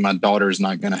 basically, my daughter is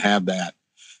not going to have that.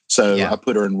 So I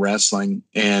put her in wrestling,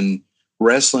 and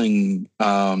wrestling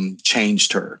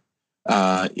changed her.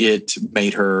 It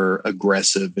made her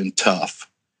aggressive and tough.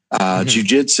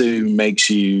 Jiu-jitsu makes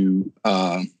you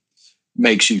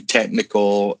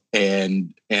technical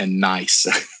and nice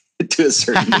to a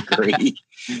certain degree.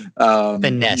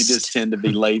 Finesse. You just tend to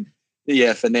be laid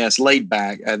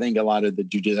back. I think a lot of the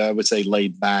jiu-jitsu, I would say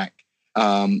laid back.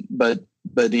 But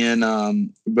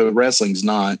wrestling's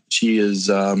not. She is.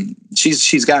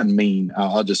 She's gotten mean.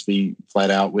 I'll just be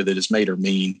flat out with it. It's made her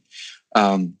mean.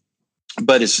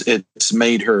 But it's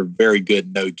made her very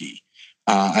good no gi.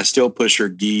 I still push her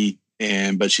gi,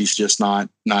 but she's just not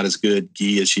as good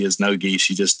gi as she is no gi.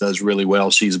 She just does really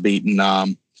well. She's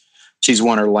beaten. She's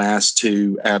won her last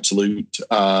 2 absolute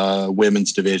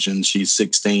women's divisions. She's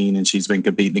 16, and she's been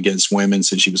competing against women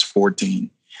since she was 14.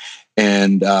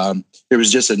 And there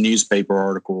was just a newspaper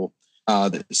article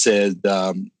that said,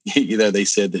 they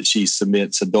said that she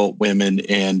submits adult women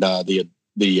and the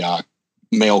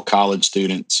male college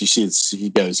students. She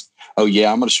goes, oh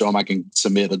yeah, I'm going to show them I can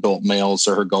submit adult males.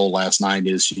 So her goal last night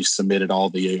is she submitted all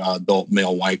the adult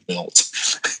male white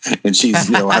belts, and she's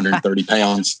 130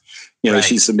 pounds. Right.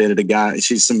 She submitted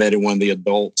one of the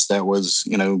adults that was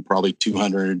probably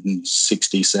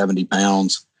 260, 70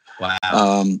 pounds.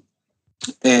 Wow.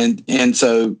 And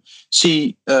so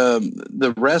she,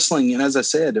 the wrestling, and as I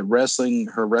said, her wrestling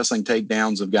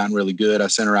takedowns have gotten really good. I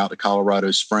sent her out to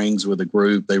Colorado Springs with a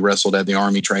group. They wrestled at the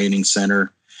Army Training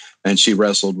Center, and she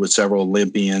wrestled with several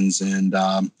Olympians and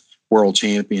world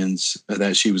champions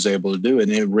that she was able to do.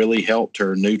 And it really helped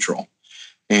her neutral.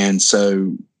 And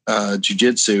so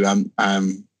jiu-jitsu,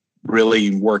 I'm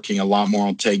really working a lot more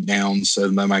on takedowns so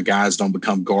that my guys don't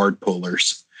become guard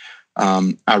pullers.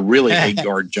 I really hate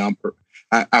guard jumper.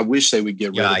 I wish they would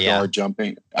get rid of guard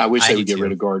jumping. I wish they would get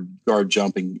rid of guard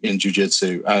jumping in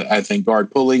jiu-jitsu. I think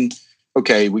guard pulling,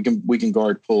 okay, we can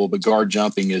guard pull, but guard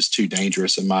jumping is too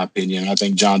dangerous in my opinion. I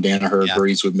think John Danaher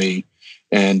agrees with me.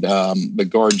 And the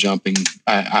guard jumping,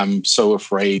 I'm so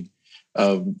afraid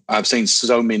of. I've seen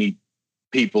so many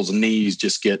people's knees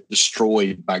just get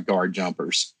destroyed by guard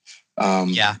jumpers.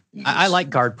 I like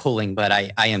guard pulling, but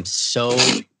I'm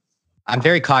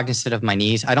very cognizant of my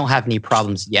knees. I don't have knee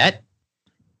problems yet,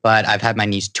 but I've had my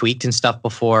knees tweaked and stuff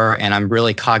before. And I'm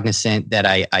really cognizant that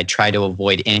I try to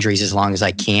avoid injuries as long as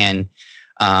I can,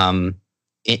 into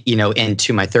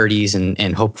my 30s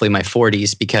and hopefully my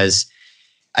 40s, because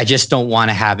I just don't want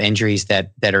to have injuries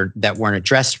that weren't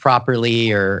addressed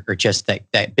properly or just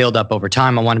that build up over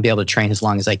time. I want to be able to train as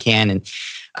long as I can. And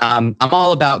I'm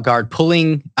all about guard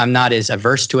pulling. I'm not as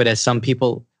averse to it as some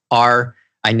people are.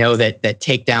 I know that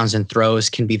takedowns and throws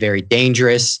can be very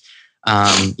dangerous.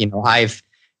 I've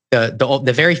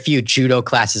the very few judo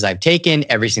classes I've taken,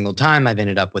 every single time I've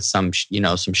ended up with some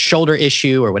shoulder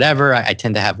issue or whatever. I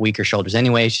tend to have weaker shoulders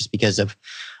anyways, just because of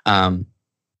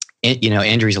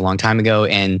injuries a long time ago.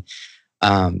 And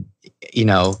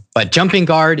but jumping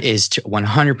guard is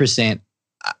 100%.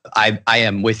 I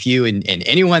am with you and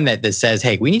anyone that says,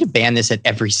 hey, we need to ban this at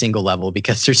every single level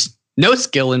because there's no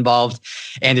skill involved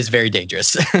and it's very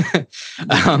dangerous. Definitely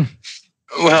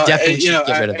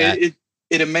get rid of that.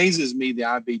 It amazes me the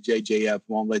IBJJF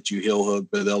won't let you heel hook,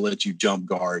 but they'll let you jump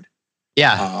guard.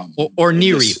 Yeah, or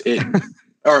knee reap.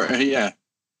 Yeah.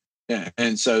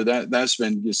 And so that's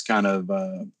been just kind of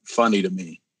funny to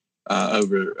me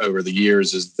over the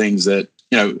years, is things that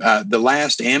the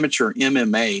last amateur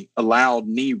MMA allowed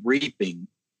knee reaping,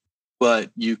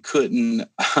 but you couldn't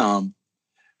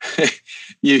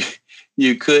you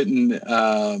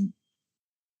couldn't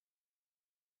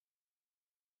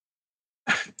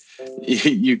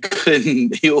you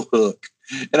couldn't heel hook.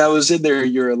 And I was in there,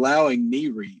 you're allowing knee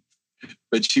reap,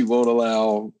 but you won't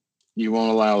allow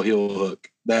heel hook.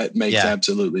 That makes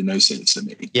absolutely no sense to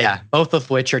me. Yeah, both of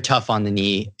which are tough on the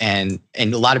knee, and a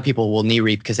lot of people will knee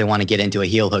reap because they want to get into a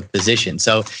heel hook position.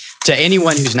 So to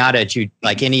anyone who's not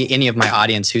like any of my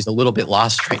audience who's a little bit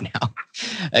lost right now,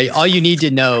 all you need to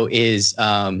know is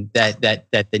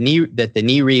that the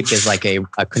knee reap is like a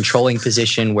controlling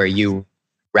position where you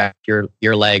wrap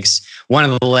your legs. One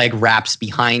of the leg wraps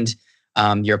behind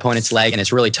your opponent's leg, and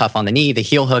it's really tough on the knee. The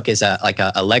heel hook is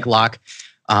a leg lock.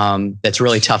 That's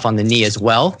really tough on the knee as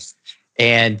well,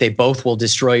 and they both will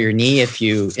destroy your knee if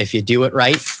you do it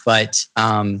right. But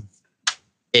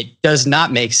it does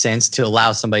not make sense to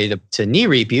allow somebody to knee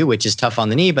reap you, which is tough on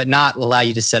the knee, but not allow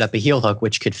you to set up a heel hook,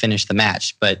 which could finish the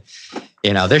match. But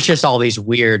there's just all these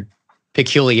weird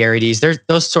peculiarities. There's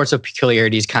those sorts of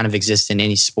peculiarities kind of exist in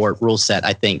any sport rule set,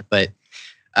 I think. But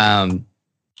that's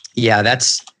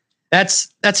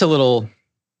a little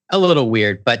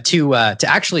weird. But to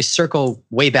actually circle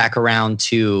way back around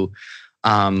to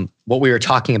what we were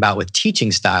talking about with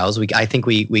teaching styles, I think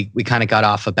we kind of got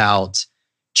off about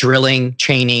drilling,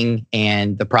 training,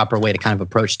 and the proper way to kind of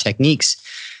approach techniques,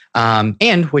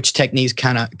 and which techniques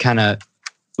kind of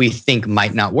we think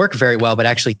might not work very well, but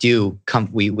actually do come.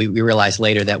 We realize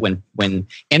later that when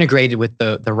integrated with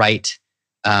the right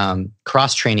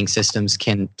cross training systems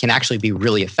can actually be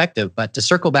really effective. But to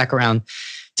circle back around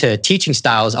to teaching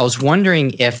styles, I was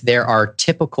wondering if there are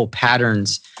typical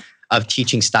patterns of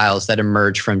teaching styles that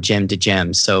emerge from gym to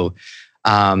gym. So,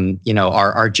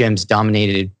 are gyms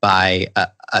dominated by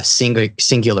a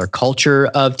singular culture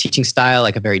of teaching style,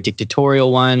 like a very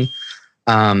dictatorial one?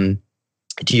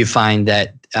 Do you find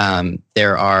that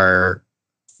there are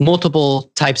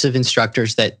multiple types of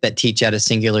instructors that teach at a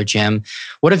singular gym?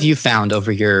 What have you found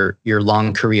over your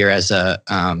long career as a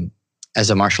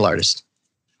martial artist?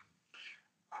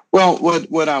 Well,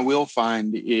 what I will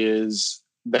find is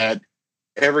that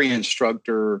every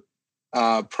instructor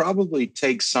probably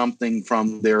takes something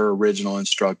from their original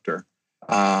instructor.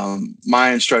 My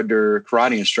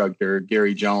karate instructor,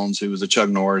 Gary Jones, who was a Chuck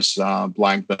Norris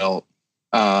black belt,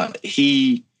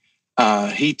 he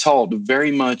taught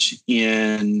very much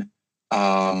in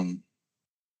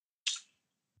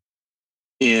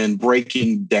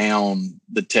breaking down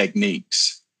the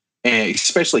techniques. And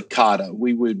especially kata,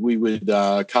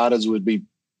 katas would be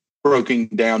broken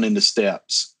down into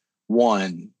steps.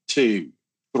 1, 2,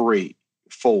 3,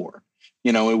 4.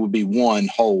 It would be 1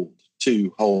 hold,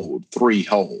 2 hold, 3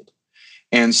 hold.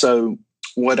 And so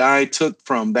what I took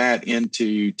from that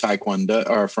into Taekwondo,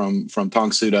 or from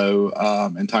Tang Soo Do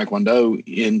and Taekwondo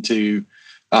into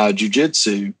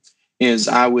jiu-jitsu, is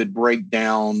I would break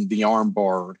down the arm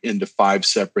bar into 5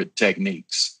 separate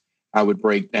techniques. I would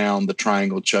break down the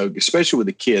triangle choke, especially with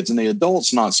the kids, and the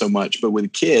adults not so much, but with the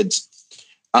kids,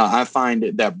 I find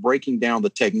that breaking down the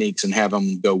techniques and have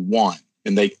them go 1,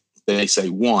 and they say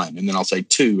 1, and then I'll say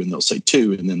 2, and they'll say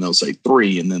 2, and then they'll say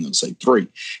 3, and then they'll say 3,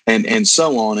 and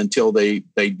so on until they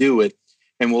do it.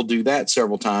 And we'll do that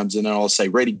several times, and then I'll say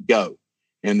ready, go,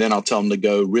 and then I'll tell them to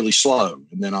go really slow,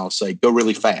 and then I'll say go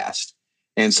really fast.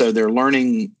 And so they're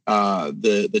learning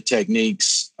the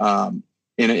techniques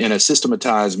in a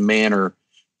systematized manner,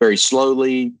 very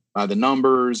slowly by the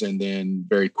numbers, and then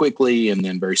very quickly, and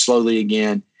then very slowly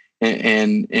again.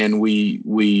 And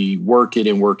we work it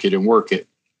and work it and work it.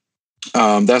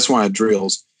 That's why it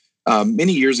drills.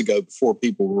 Many years ago, before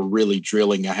people were really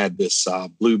drilling, I had this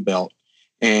blue belt,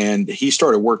 and he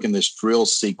started working this drill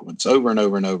sequence over and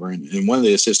over and over. And one of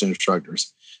the assistant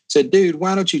instructors said, dude,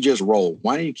 why don't you just roll?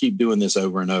 Why do you keep doing this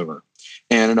over and over?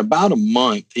 And in about a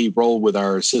month, he rolled with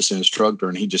our assistant instructor,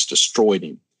 and he just destroyed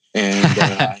him.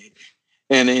 And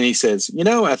and then he says,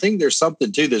 I think there's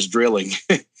something to this drilling,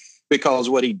 because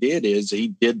what he did is he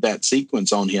did that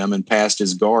sequence on him and passed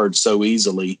his guard so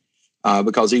easily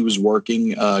because he was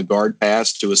working guard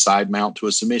pass to a side mount to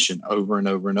a submission over and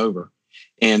over and over.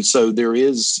 And so there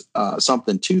is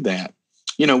something to that,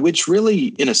 which really,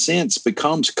 in a sense,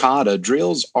 becomes kata.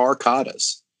 Drills are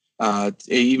katas.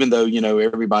 Even though,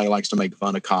 everybody likes to make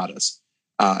fun of katas.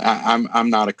 I'm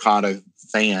not a kata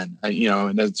fan,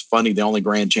 and that's funny. The only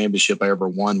grand championship I ever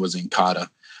won was in kata.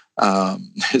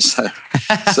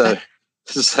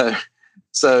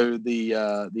 So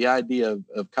the idea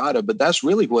of kata, but that's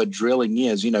really what drilling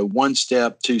is, 1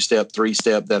 step, 2 step, 3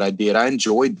 step that I did. I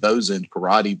enjoyed those in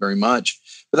karate very much,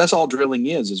 but that's all drilling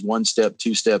is 1 step,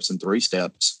 2 steps, and 3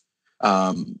 steps.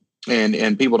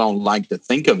 And people don't like to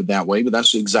think of it that way, but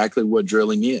that's exactly what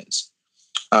drilling is.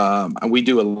 We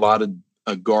do a lot of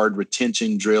guard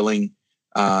retention drilling.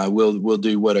 We'll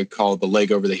do what I call the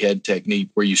leg over the head technique,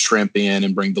 where you shrimp in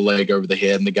and bring the leg over the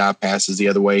head, and the guy passes the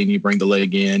other way, and you bring the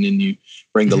leg in and you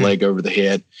bring the leg over the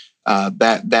head.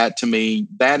 That to me,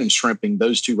 that and shrimping,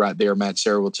 those two right there, Matt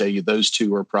Serra will tell you, those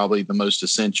two are probably the most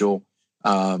essential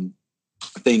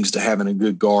things to having a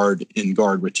good guard in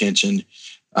guard retention.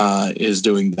 Is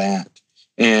doing that.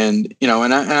 And,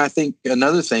 and I think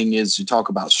another thing is to talk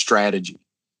about strategy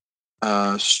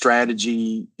in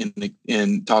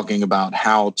talking about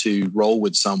how to roll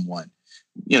with someone,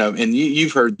 and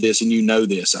you've heard this and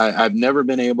this. I've never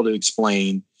been able to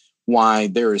explain why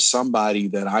there is somebody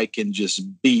that I can just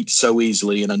beat so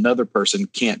easily and another person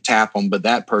can't tap them, but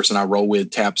that person I roll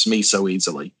with taps me so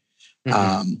easily.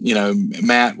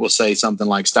 Matt will say something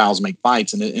like styles make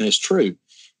fights. And it's true,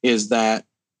 is that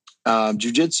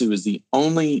jiu-jitsu is the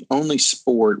only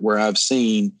sport where I've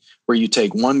seen where you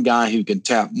take one guy who can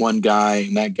tap one guy,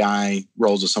 and that guy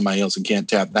rolls with somebody else and can't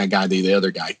tap that guy the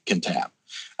other guy can tap.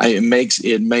 It makes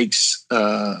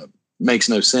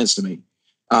no sense to me.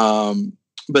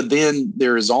 But then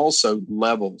there is also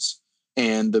levels,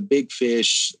 and the big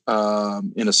fish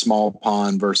in a small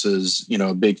pond versus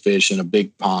a big fish in a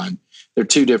big pond. They're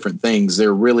two different things.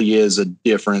 There really is a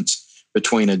difference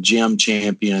between a gym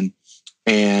champion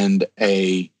and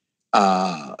a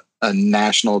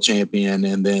national champion,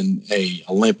 and then a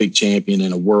Olympic champion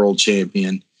and a world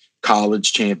champion,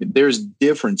 college champion. There's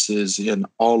differences in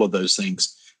all of those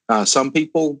things. Some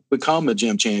people become a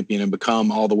gym champion and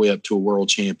become all the way up to a world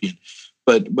champion.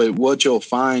 But what you'll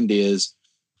find is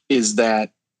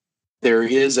that there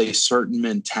is a certain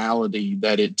mentality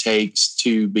that it takes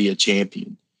to be a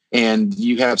champion. And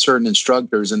you have certain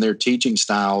instructors and their teaching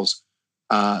styles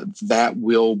that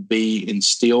will be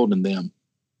instilled in them.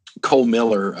 Cole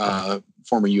Miller,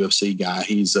 former UFC guy,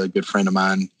 he's a good friend of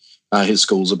mine. His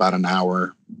school's about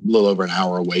a little over an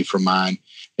hour away from mine.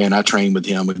 And I trained with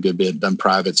him a good bit, done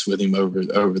privates with him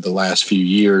over the last few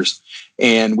years.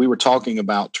 And we were talking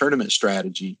about tournament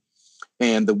strategy.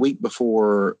 And the week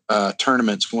before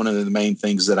tournaments, one of the main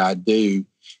things that I do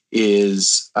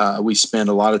is we spend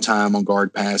a lot of time on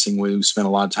guard passing. We spend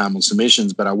a lot of time on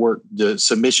submissions, but I work the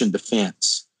submission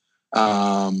defense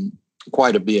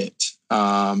quite a bit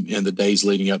in the days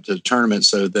leading up to the tournament,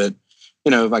 so that,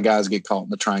 if my guys get caught in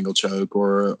the triangle choke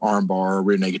or arm bar or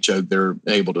rear naked choke, they're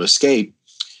able to escape.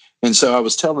 And so I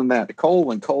was telling that to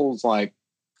Cole, and Cole's like,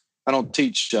 I don't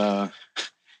teach,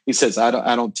 he says,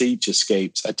 I don't teach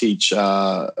escapes. I teach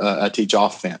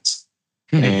offense.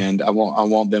 And I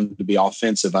want them to be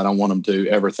offensive. I don't want them to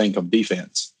ever think of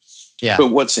defense. Yeah.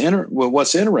 But what's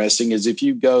interesting is if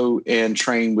you go and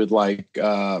train with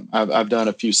I've done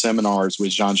a few seminars with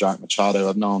Jean-Jacques Machado.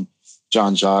 I've known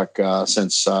Jean-Jacques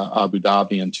since Abu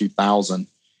Dhabi in 2000.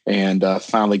 and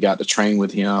finally got to train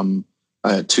with him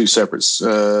at two separate,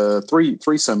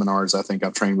 three seminars. I think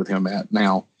I've trained with him at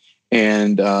now,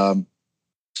 and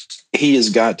he has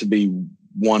got to be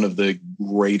one of the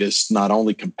greatest, not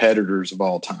only competitors of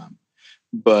all time,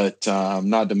 but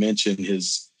not to mention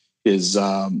his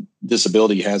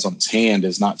disability he has on his hand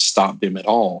has not stopped him at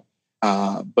all.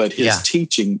 But his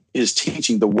teaching,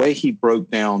 the way he broke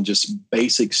down just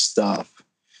basic stuff,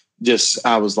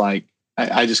 I was like,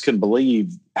 I just couldn't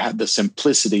believe the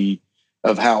simplicity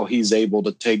of how he's able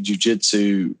to take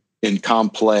jiu-jitsu in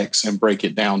complex and break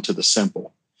it down to the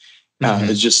simple.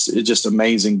 It's just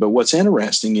amazing. But what's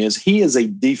interesting is he is a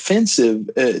defensive.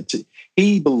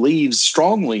 He believes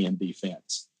strongly in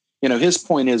defense. His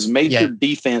point is make your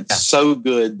defense so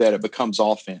good that it becomes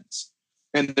offense.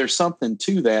 And there's something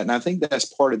to that. And I think that's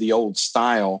part of the old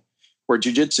style where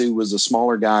jiu-jitsu was a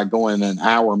smaller guy going an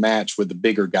hour match with the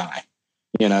bigger guy.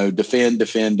 Defend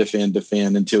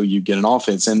until you get an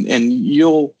offense. And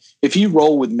if you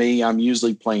roll with me, I'm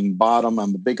usually playing bottom.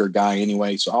 I'm the bigger guy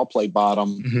anyway, so I'll play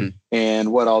bottom.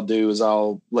 And what I'll do is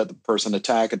I'll let the person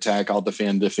attack. I'll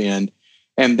defend.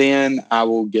 And then I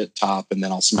will get top and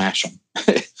then I'll smash them.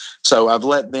 So I've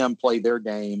let them play their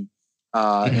game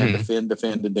and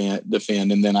defend.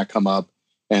 And then I come up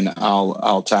and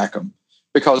I'll attack them.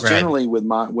 Because generally with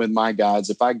my guys,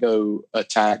 if I go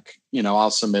attack,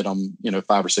 I'll submit them,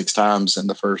 5 or 6 times in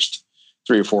the first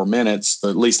 3 or 4 minutes,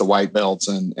 at least the white belts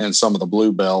and some of the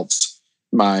blue belts,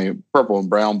 my purple and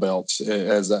brown belts,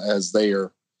 as they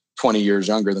are 20 years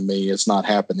younger than me, it's not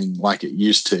happening like it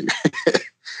used to.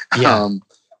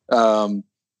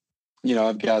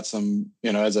 I've got some,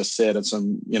 as I said,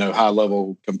 some, high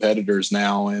level competitors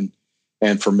now.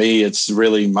 And for me, it's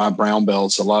really my brown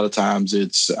belts. A lot of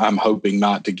times I'm hoping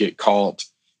not to get caught.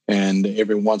 And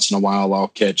every once in a while I'll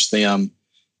catch them.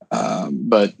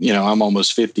 But, I'm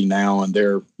almost 50 now and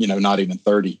they're, not even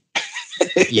 30.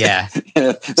 Yeah.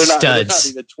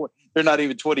 Studs. They're not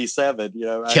even 27,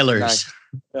 Killers.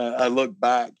 I look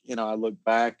back and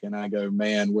I go,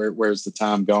 man, where's the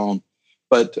time gone?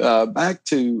 But back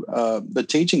to the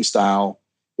teaching style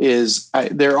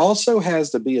there also has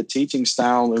to be a teaching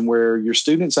style in where your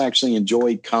students actually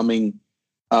enjoy coming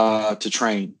to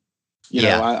train. We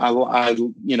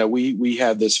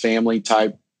have this family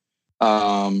type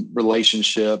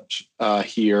relationship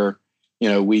here.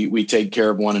 We take care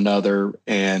of one another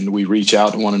and we reach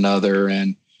out to one another.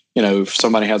 And, if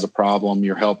somebody has a problem,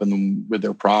 you're helping them with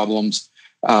their problems.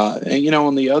 And,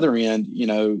 on the other end,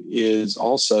 is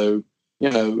also,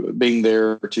 being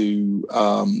there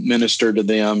to minister to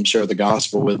them, share the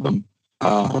gospel with them,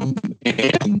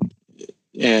 and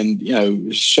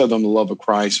show them the love of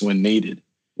Christ when needed.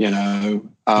 But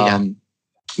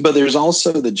there's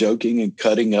also the joking and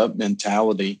cutting up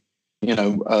mentality.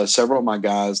 Several of my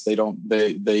guys, they don't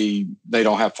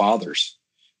have fathers,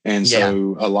 and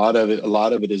so a lot of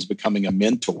it is becoming a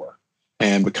mentor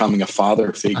and becoming a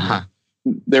father figure.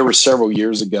 There were several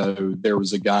years ago, there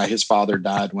was a guy, his father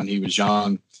died when he was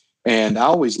young. And I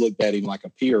always looked at him like a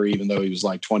peer, even though he was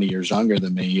like 20 years younger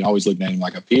than me. He always looked at him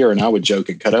like a peer. And I would joke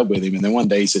and cut up with him. And then one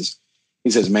day he says,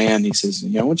 man,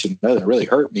 I want you to know that really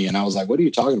hurt me. And I was like, what are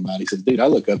you talking about? He says, dude, I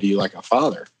look up to you like a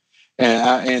father.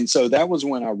 And so that was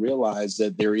when I realized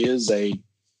that there is a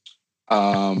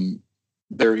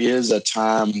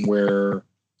time where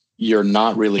you're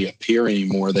not really a peer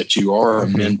anymore, that you are a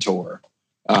mentor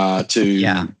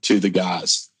to the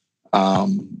guys.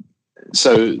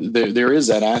 So there is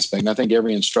that aspect. And I think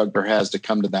every instructor has to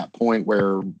come to that point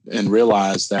and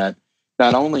realize that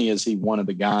not only is he one of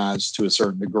the guys to a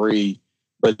certain degree,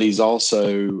 but he's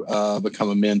also become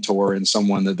a mentor and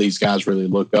someone that these guys really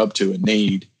look up to and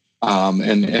need.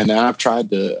 And I've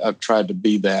tried to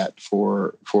be that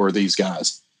for these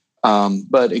guys.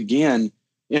 But again,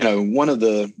 one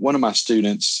of my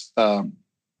students,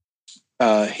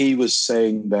 he was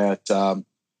saying that,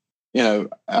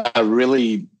 I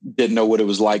really didn't know what it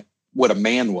was like, what a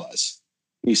man was.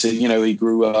 He said, he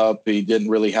grew up, he didn't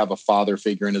really have a father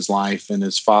figure in his life, and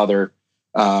his father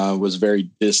was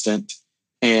very distant.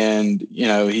 And,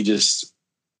 he just,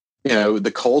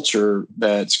 the culture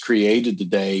that's created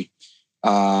today,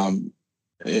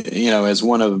 as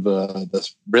one of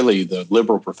the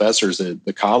liberal professors at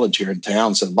the college here in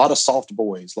town said, a lot of soft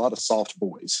boys.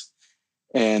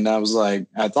 And I was like,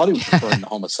 I thought he was referring to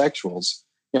homosexuals.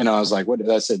 I was like, what?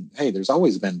 I said, hey, there's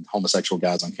always been homosexual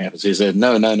guys on campus. He said,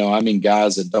 no. I mean,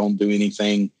 guys that don't do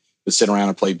anything but sit around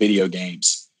and play video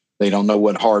games. They don't know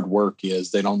what hard work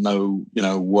is. They don't know,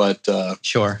 what,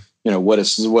 what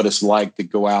it's like to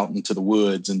go out into the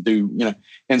woods and do,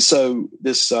 And so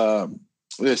this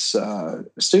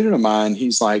student of mine,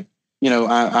 he's like,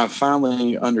 I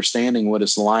finally understanding what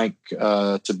it's like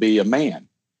to be a man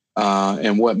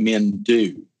and what men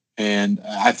do. And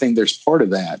I think there's part of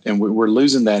that. And we're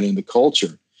losing that in the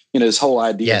culture. This whole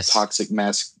idea of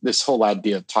this whole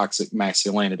idea of toxic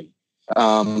masculinity.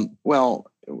 Well,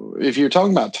 if you're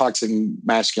talking about toxic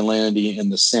masculinity in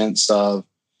the sense of,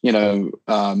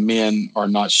 men are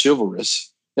not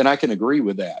chivalrous, then I can agree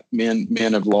with that. Men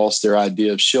have lost their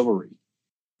idea of chivalry.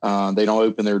 They don't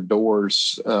open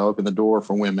the door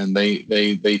for women.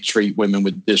 They treat women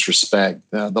with disrespect.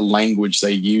 The language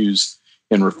they use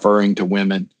in referring to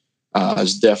women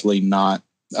is definitely not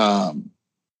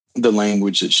the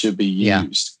language that should be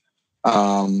used.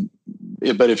 But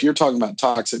if you're talking about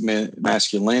toxic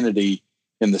masculinity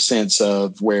in the sense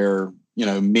of where,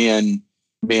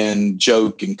 men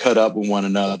joke and cut up with one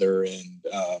another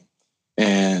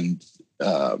and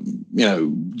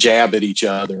jab at each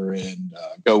other and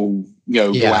go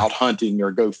out hunting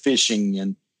or go fishing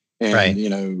and right.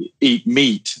 Eat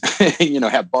meat,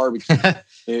 have barbecue.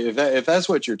 If that's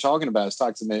what you're talking about is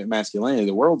toxic masculinity,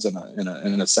 the world's in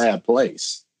a sad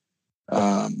place.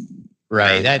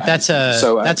 Right. That's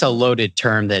a loaded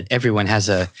term that everyone has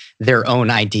their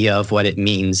own idea of what it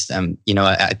means.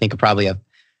 I think probably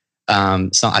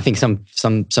some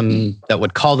that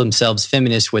would call themselves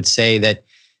feminists would say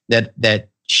that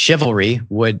chivalry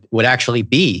would actually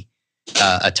be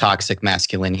a toxic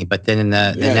masculinity, but then in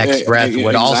the next breath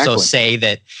would also say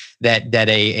that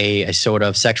a sort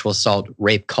of sexual assault,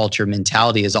 rape culture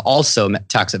mentality is also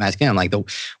toxic masculinity. I'm like,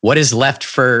 what is left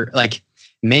for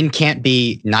men can't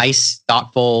be nice,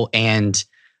 thoughtful, and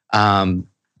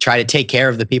try to take care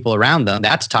of the people around them.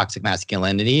 That's toxic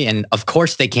masculinity, and of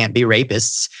course they can't be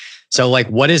rapists. So,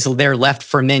 what is there left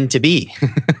for men to be?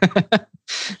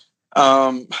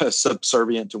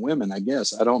 Subservient to women, I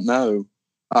guess. I don't know.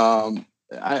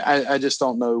 I just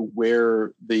don't know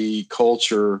where the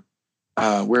culture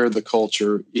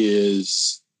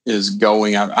is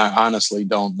going. I honestly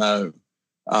don't know.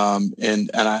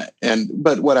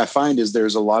 But what I find is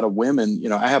there's a lot of women.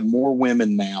 I have more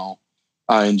women now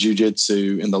in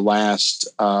jiu-jitsu in the last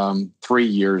 3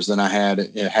 years than I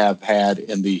have had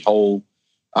in the whole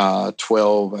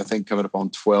 12. I think coming up on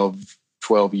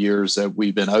 12 years that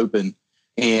we've been open.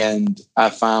 And I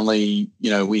finally,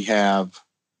 we have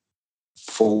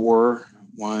 4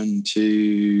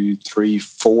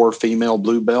 female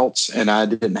blue belts, and I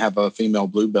didn't have a female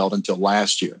blue belt until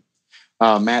last year.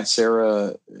 Matt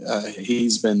Serra,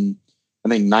 he's been, I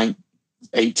think,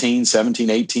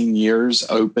 18 years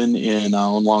open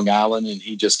on Long Island, and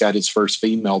he just got his first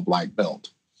female black belt.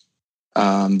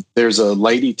 There's a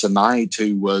lady tonight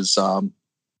who's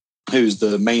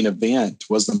the main event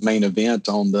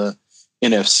on the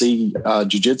NFC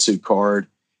jiu-jitsu card,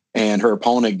 and her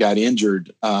opponent got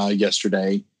injured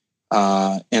yesterday.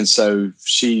 And so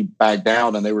she backed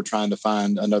out, and they were trying to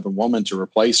find another woman to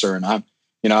replace her. And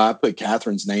I put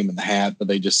Catherine's name in the hat, but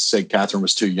they just said Catherine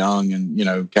was too young, and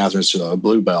Catherine's a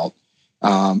blue belt.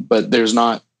 But there's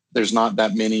not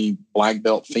that many black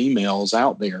belt females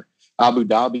out there. Abu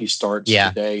Dhabi starts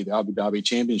today, the Abu Dhabi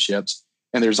Championships,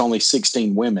 and there's only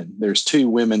 16 women. There's 2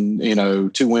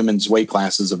 women's weight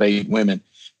classes of 8 women.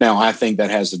 Now, I think that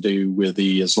has to do with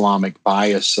the Islamic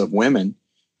bias of women.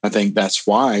 I think that's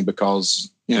why,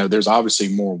 because, there's obviously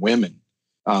more women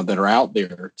that are out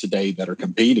there today that are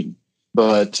competing.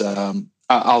 But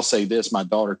I'll say this, my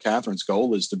daughter Catherine's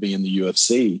goal is to be in the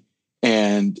UFC.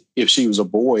 And if she was a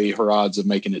boy, her odds of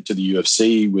making it to the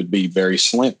UFC would be very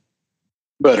slim.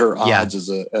 But her odds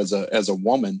as a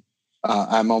woman,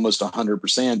 I'm almost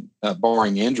 100%,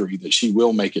 barring injury, that she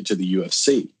will make it to the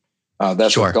UFC.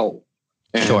 That's her goal.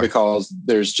 And because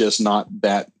there's just not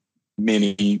that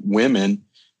many women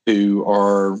who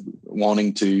are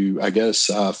wanting to, I guess,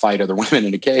 fight other women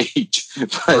in a cage.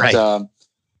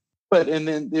 But and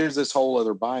then there's this whole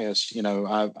other bias.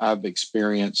 I've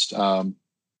experienced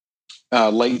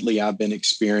lately. I've been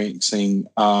experiencing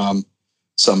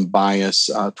some bias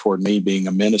toward me being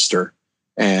a minister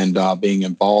and being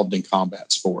involved in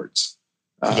combat sports.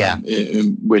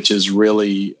 Which has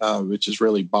really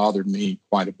bothered me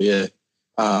quite a bit.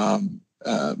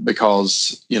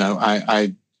 Because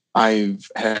I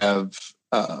have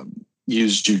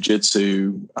used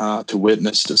jiu-jitsu to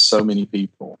witness to so many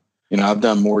people. I've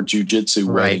done more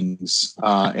jiu-jitsu weddings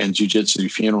and jiu-jitsu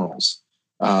funerals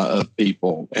of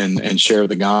people and share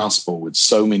the gospel with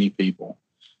so many people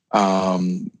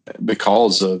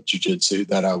because of jiu-jitsu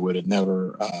that I would have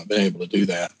never been able to do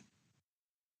that.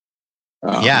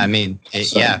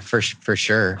 For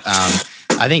sure.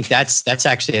 I think that's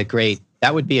actually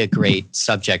that would be a great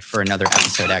subject for another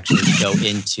episode, actually, to go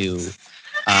into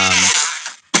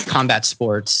combat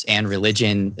sports and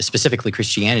religion, specifically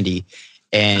Christianity,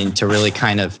 and to really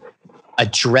kind of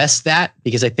address that,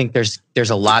 because I think there's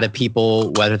a lot of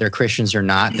people, whether they're Christians or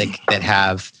not, that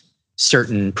have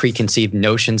certain preconceived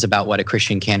notions about what a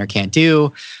Christian can or can't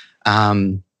do.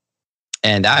 And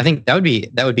I think that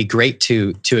would be great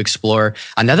to explore.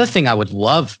 Another thing I would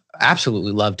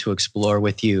absolutely love to explore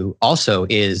with you also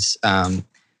is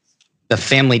the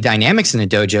family dynamics in a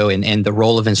dojo, and the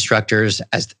role of instructors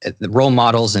as the role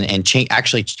models, and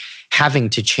actually having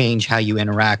to change how you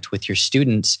interact with your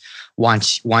students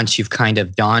once you've kind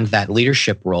of donned that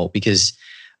leadership role. Because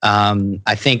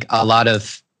I think a lot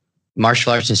of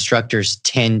martial arts instructors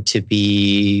tend to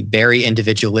be very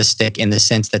individualistic in the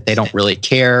sense that they don't really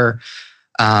care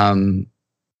how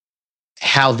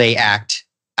they act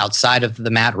outside of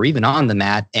the mat or even on the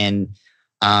mat, and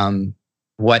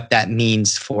what that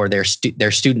means for their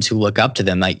students who look up to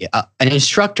them. Like an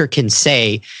instructor can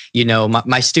say,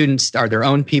 my students are their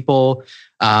own people.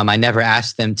 I never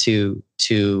asked them to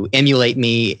emulate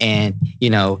me, and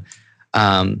I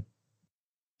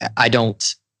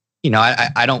don't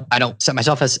set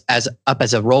myself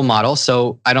as a role model,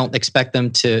 so I don't expect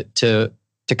them to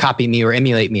copy me or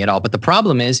emulate me at all. But the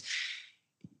problem is,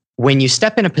 when you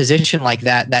step in a position like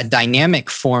that, that dynamic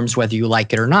forms whether you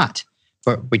like it or not,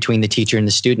 between the teacher and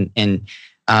the student. And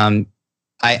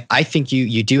I think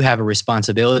you do have a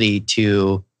responsibility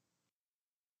to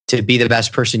be the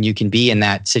best person you can be in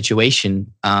that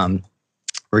situation,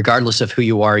 regardless of who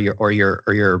you are or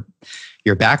your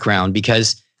background,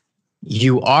 because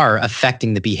you are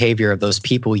affecting the behavior of those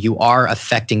people. You are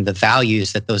affecting the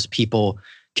values that those people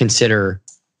consider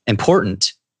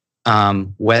important,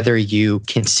 whether you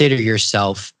consider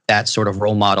yourself that sort of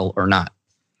role model or not.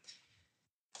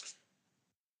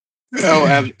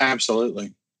 Oh,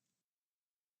 absolutely.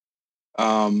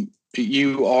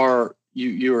 You are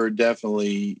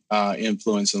definitely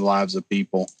influencing the lives of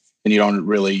people, and you don't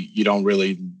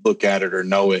really look at it or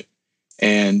know it.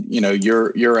 And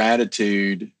your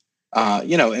attitude,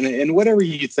 and whatever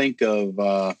you think of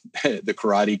the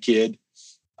Karate Kid,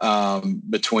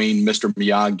 between Mr.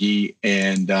 Miyagi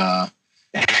and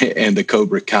the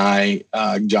Cobra Kai,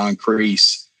 John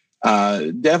Kreese,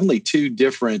 definitely two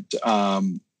different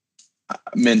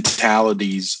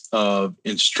mentalities of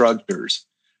instructors.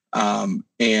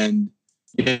 And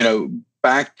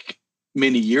back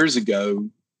many years ago,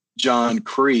 John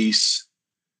Kreese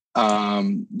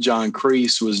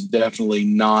was definitely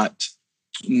not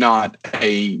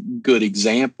a good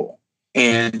example.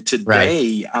 And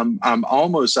today, right, I'm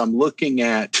looking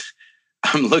at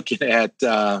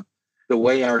the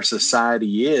way our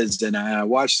society is, and I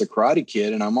watch the Karate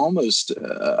Kid, and I'm almost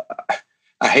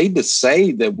I hate to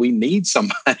say that we need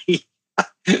somebody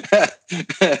that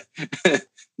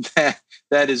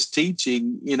is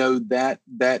teaching,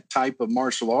 that type of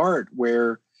martial art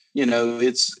where,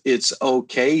 it's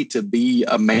okay to be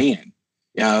a man,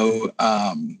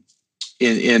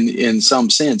 in some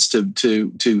sense,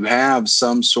 to have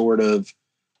some sort of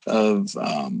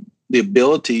the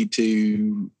ability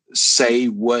to say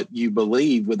what you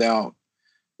believe without,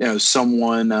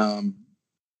 someone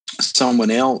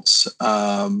else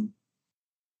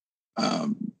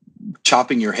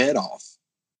chopping your head off.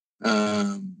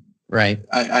 Right.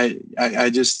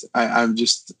 I'm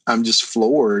just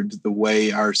floored the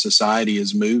way our society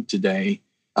has moved today,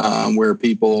 where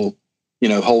people,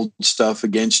 hold stuff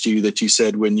against you that you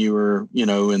said when you were,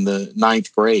 in the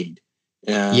 9th grade,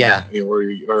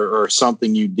 or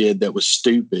something you did that was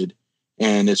stupid,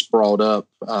 and it's brought up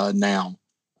now.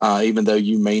 Even though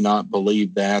you may not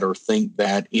believe that or think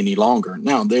that any longer.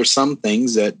 Now, there's some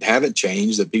things that haven't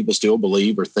changed that people still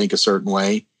believe or think a certain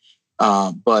way.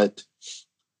 But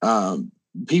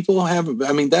people have,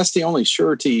 that's the only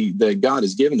surety that God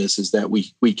has given us, is that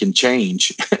we can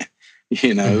change.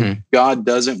 Mm-hmm. God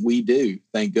doesn't, we do.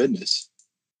 Thank goodness.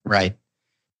 Right.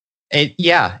 And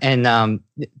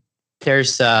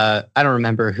there's, I don't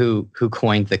remember who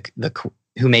coined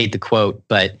who made the quote,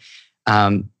 but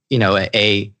a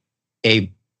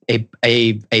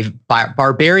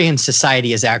barbarian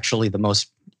society is actually the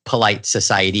most polite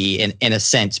society in a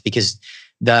sense, because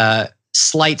the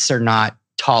slights are not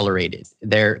tolerated.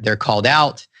 They're called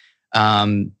out.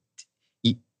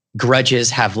 Grudges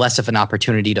have less of an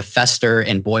opportunity to fester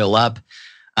and boil up.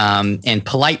 And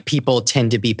polite people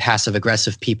tend to be passive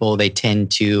aggressive people. They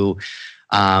tend to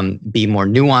be more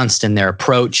nuanced in their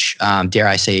approach, dare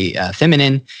I say,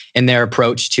 feminine in their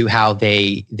approach to how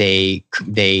they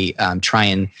try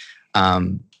and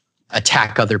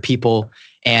attack other people,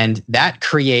 and that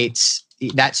creates,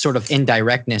 that sort of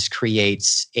indirectness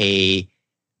creates a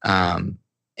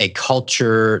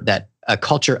culture that a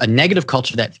culture, a negative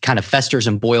culture that kind of festers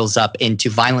and boils up into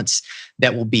violence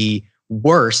that will be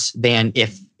worse than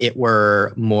if it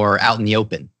were more out in the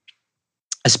open.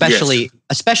 Especially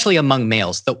among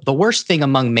males. The worst thing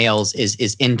among males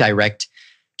is indirect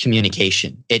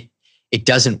communication. It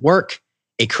doesn't work.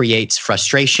 It creates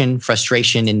frustration.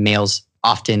 Frustration in males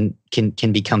often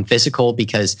can become physical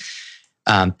because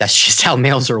that's just how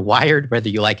males are wired, whether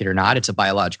you like it or not. It's a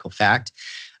biological fact.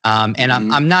 And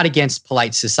I'm not against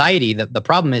polite society. The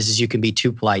problem is you can be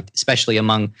too polite, especially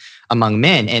among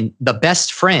men. And the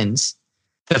best friends,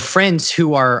 the friends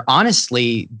who are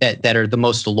honestly that are the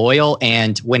most loyal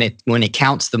and when it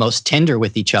counts, the most tender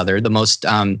with each other, the most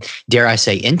dare I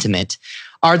say intimate,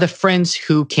 are the friends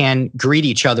who can greet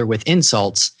each other with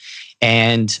insults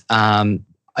and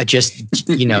just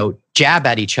jab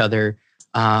at each other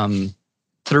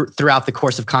throughout the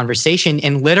course of conversation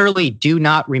and literally do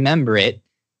not remember it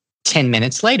 10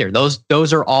 minutes later.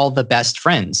 Those are all the best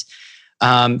friends.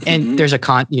 And there's a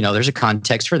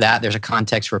context for that. There's a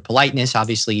context for politeness.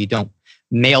 Obviously,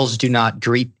 males do not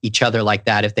greet each other like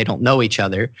that if they don't know each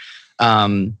other.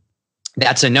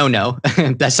 That's a no-no.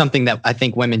 That's something that I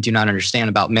think women do not understand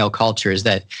about male culture is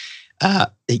that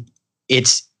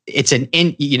it's an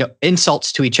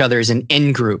insults to each other is an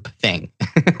in-group thing.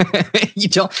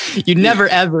 You never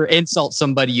ever insult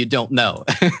somebody you don't know.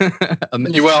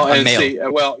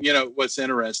 What's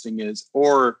interesting is,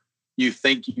 or you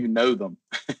think you know them.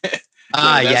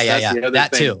 Yeah. The other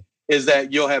that thing too. Is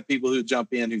that you'll have people who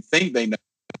jump in who think they know.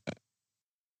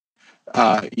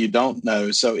 You don't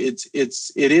know. So it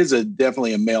is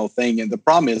definitely a male thing. And the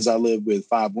problem is I live with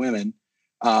 5 women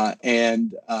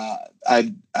and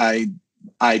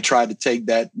I try to take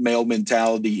that male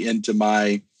mentality into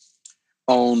my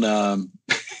own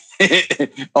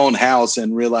own house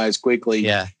and realize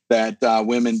quickly that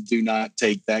women do not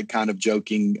take that kind of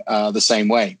joking the same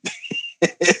way.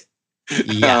 It's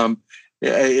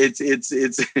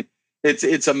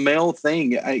a male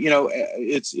thing.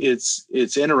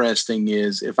 It's interesting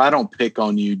is if I don't pick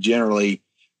on you, generally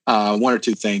one or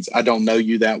two things: I don't know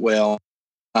you that well,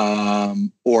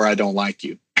 or I don't like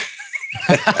you.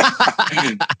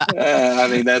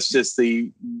 That's just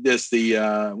the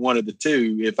one of the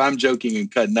two. If I'm joking and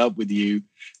cutting up with you,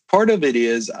 part of it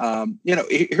is,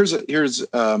 here's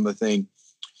the thing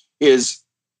is,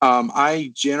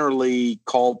 I generally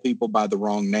call people by the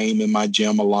wrong name in my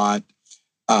gym a lot.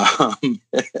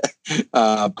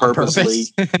 Purposely.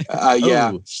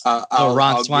 Ron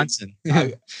Swanson.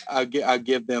 I'll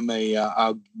give them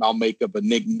I'll make up a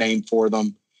nickname for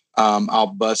them. I'll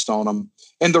bust on them.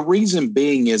 And the reason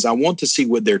being is I want to see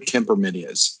what their temperament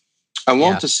is. I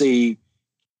want to see,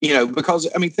 because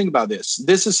think about this.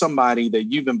 This is somebody that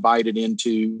you've invited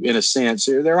into, in a sense,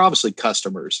 they're obviously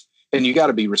customers and you got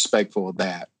to be respectful of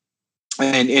that.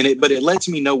 But it lets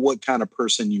me know what kind of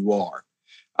person you are.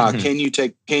 Can you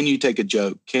take a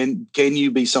joke? Can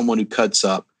you be someone who cuts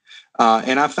up?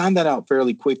 And I find that out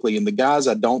fairly quickly. And the guys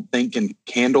I don't think can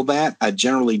handle that, I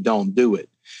generally don't do it.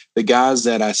 The guys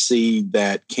that I see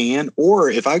that can, or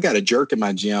if I got a jerk in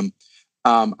my gym,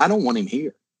 I don't want him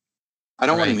here. I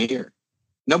don't want him here.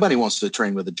 Nobody wants to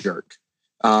train with a jerk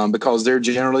because they're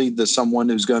generally someone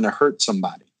who's going to hurt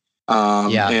somebody.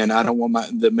 And I don't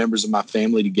want the members of my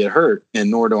family to get hurt, and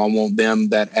nor do I want them,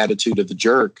 that attitude of the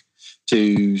jerk,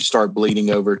 to start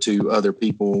bleeding over to other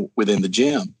people within the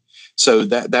gym. So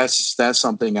that's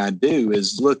something I do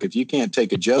is, look, if you can't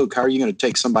take a joke, how are you going to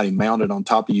take somebody mounted on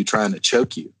top of you trying to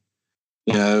choke you?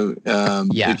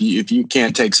 If you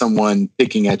can't take someone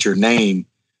picking at your name,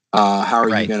 how are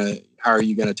you going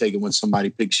to take it when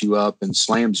somebody picks you up and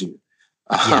slams you?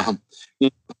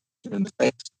 In the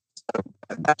face? So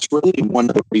that's really one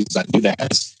of the reasons I do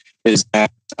that is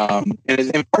that, and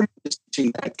it's part of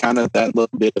teaching that kind of that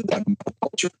little bit of that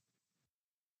culture.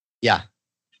 Yeah.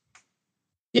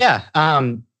 Yeah.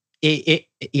 One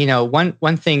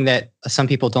thing that some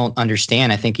people don't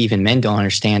understand, I think even men don't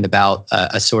understand about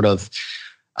a sort of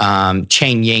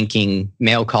chain yanking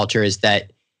male culture, is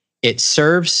that it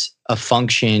serves a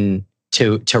function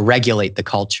to regulate the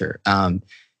culture.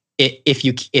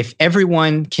 If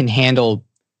everyone can handle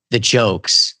the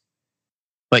jokes,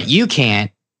 but you can't,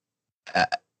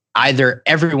 either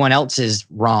everyone else is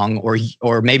wrong, or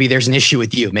maybe there's an issue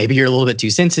with you. Maybe you're a little bit too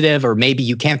sensitive, or maybe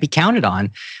you can't be counted on.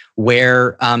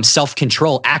 Where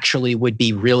self-control actually would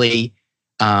be really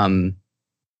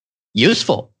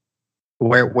useful,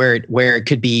 where it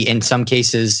could be in some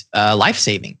cases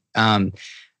life-saving.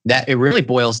 That it really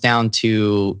boils down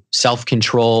to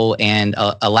self-control and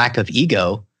a lack of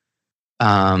ego.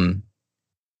 Can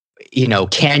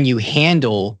you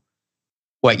handle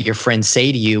what your friends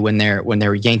say to you when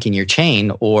they're yanking your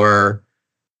chain, or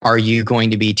are you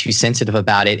going to be too sensitive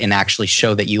about it and actually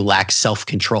show that you lack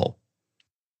self-control?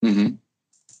 Mm-hmm.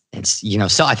 It's,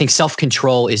 so I think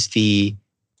self-control is the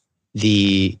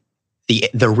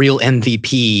real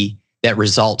MVP that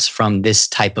results from this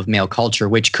type of male culture,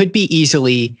 which could be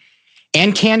easily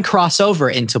and can cross over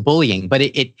into bullying. But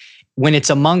it when it's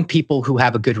among people who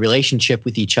have a good relationship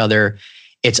with each other,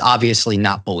 it's obviously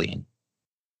not bullying.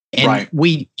 And right.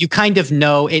 You kind of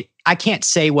know it. I can't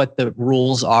say what the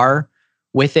rules are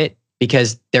with it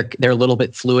because they're a little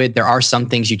bit fluid. There are some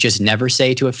things you just never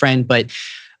say to a friend, but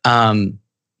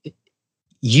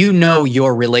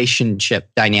your relationship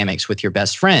dynamics with your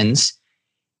best friends,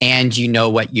 and you know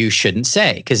what you shouldn't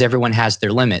say because everyone has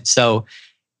their limits. So,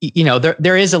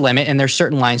 there is a limit, and there's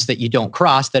certain lines that you don't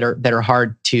cross that are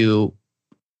hard to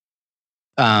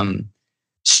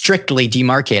strictly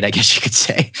demarcate, I guess you could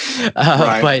say.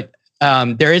 Right.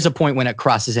 But there is a point when it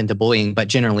crosses into bullying, but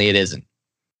generally it isn't.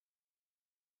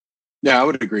 Yeah, I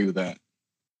would agree with that.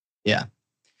 Yeah.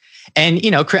 And,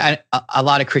 a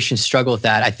lot of Christians struggle with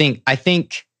that. I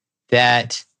think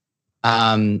that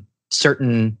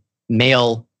certain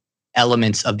male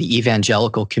elements of the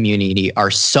evangelical community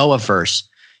are so averse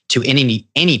to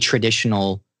any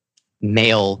traditional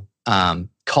male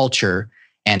culture,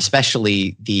 and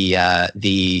especially they're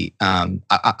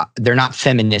not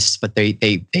feminists, but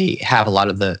they have a lot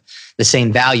of the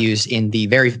same values and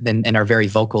are very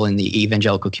vocal in the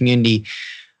evangelical community.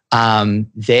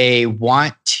 They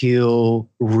want to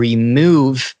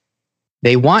remove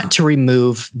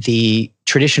the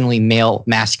traditionally male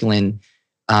masculine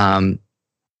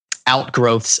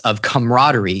outgrowths of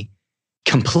camaraderie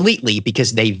completely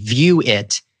because they view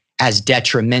it as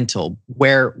detrimental,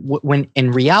 when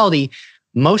in reality,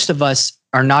 most of us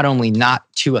are not only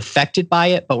not too affected by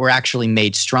it, but we're actually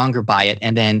made stronger by it.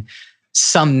 And then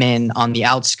some men on the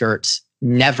outskirts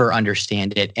never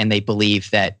understand it, and they believe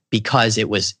that because it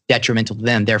was detrimental to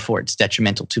them, therefore it's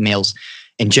detrimental to males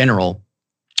in general.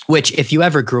 Which, if you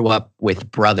ever grew up with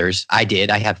brothers, I did.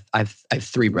 I have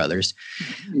 3 brothers.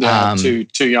 Yeah,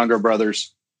 two younger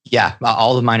brothers. Yeah,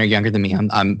 all of mine are younger than me.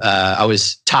 I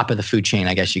was top of the food chain,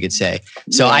 I guess you could say.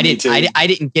 So yeah, I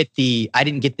didn't get the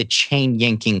chain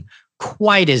yanking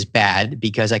quite as bad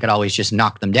because I could always just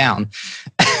knock them down.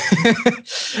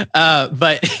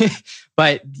 But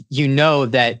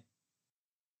that,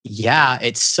 yeah,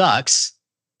 it sucks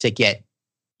to get,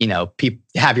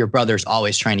 have your brothers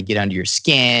always trying to get under your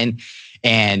skin,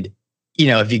 and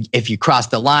if you cross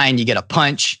the line, you get a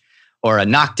punch or a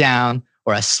knockdown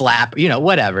or a slap,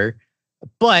 whatever.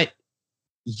 But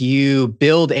you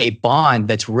build a bond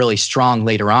that's really strong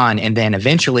later on, and then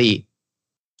eventually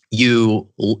you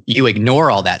ignore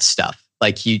all that stuff.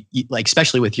 Like you like,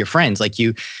 especially with your friends,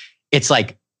 it's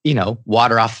like,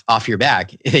 water off your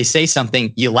back. If they say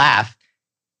something, you laugh,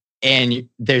 and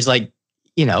there's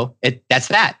that's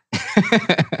that.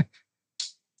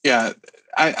 Yeah,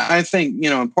 I think,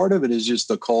 and part of it is just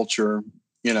the culture,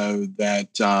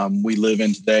 that we live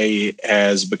in today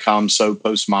has become so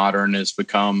postmodern, has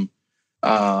become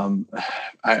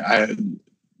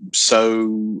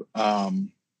so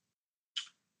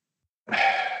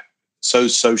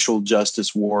social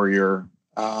justice warrior,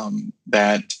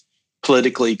 that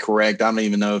politically correct. I don't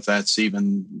even know if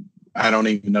I don't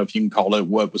even know if you can call it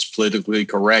what was politically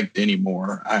correct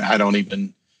anymore. I don't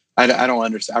understand.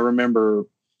 I remember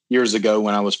years ago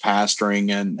when I was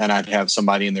pastoring and I'd have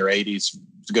somebody in their 80s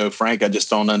go, Frank, I just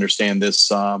don't understand this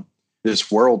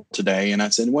world today. And I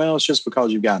said, well, it's just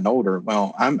because you've gotten older.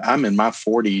 Well, I'm in my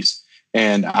 40s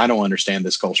and I don't understand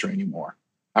this culture anymore.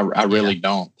 I really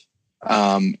don't.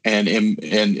 And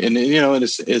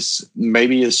it's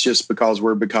maybe it's just because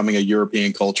we're becoming a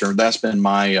European culture. That's been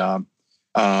my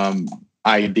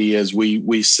idea. Is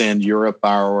we send Europe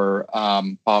our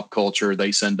pop culture,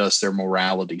 they send us their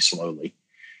morality slowly.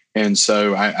 And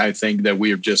so I think that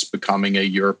we are just becoming a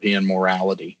European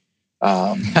morality,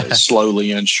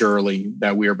 slowly and surely,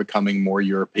 that we are becoming more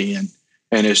European.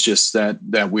 And it's just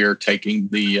that we are taking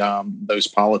those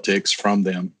politics from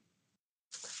them.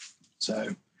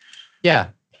 So, yeah.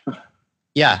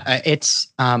 It's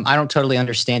I don't totally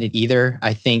understand it either.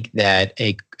 I think that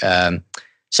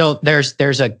so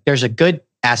there's a good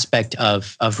aspect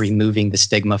of removing the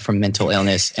stigma from mental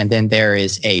illness, and then there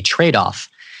is a trade-off.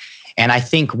 And I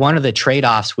think one of the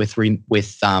trade-offs with removing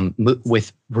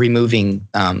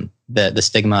the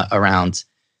stigma around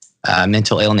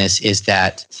mental illness is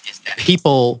that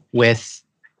people with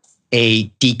a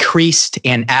decreased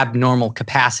and abnormal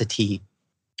capacity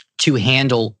to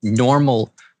handle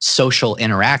normal social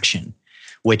interaction,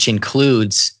 which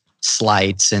includes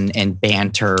slights and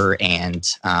banter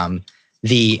and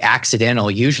the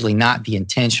accidental, usually not the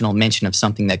intentional mention of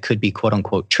something that could be quote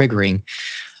unquote triggering,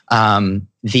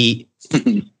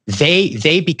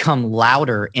 they become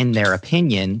louder in their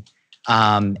opinion.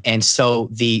 And so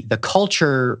the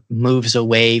culture moves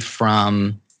away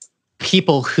from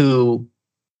people who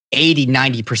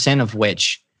 80-90% of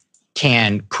which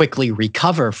can quickly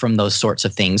recover from those sorts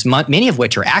of things, many of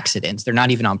which are accidents. They're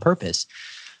not even on purpose.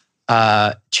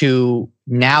 To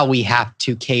now we have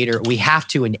to cater. We have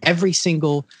to, in every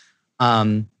single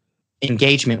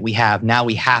engagement we have, now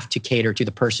we have to cater to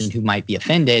the person who might be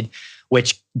offended,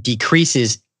 which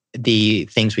decreases the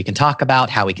things we can talk about,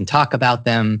 how we can talk about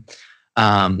them.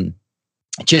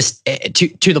 Just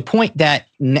to the point that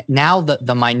now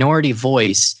the minority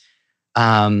voice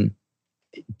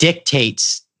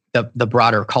dictates the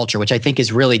broader culture, which I think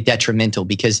is really detrimental,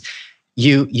 because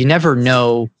you never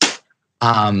know.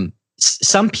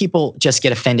 Some people just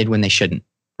get offended when they shouldn't,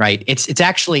 right? It's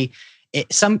actually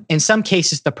in some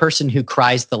cases, the person who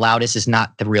cries the loudest is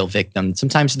not the real victim.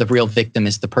 Sometimes the real victim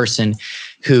is the person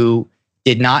who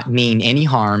did not mean any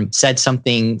harm, said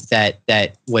something that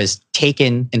was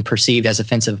taken and perceived as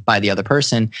offensive by the other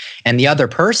person, and the other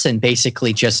person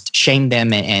basically just shamed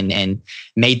them and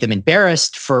made them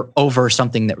embarrassed over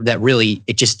something that really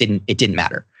it didn't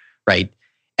matter, right?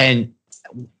 And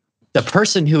the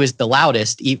person who is the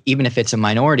loudest, even if it's a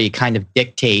minority, kind of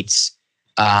dictates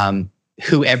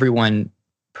who everyone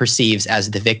perceives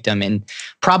as the victim. And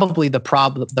probably the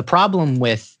problem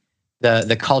with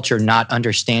the culture not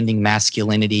understanding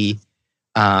masculinity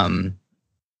and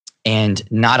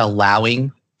not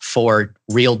allowing for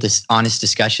real honest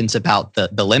discussions about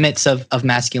the limits of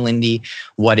masculinity,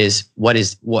 what is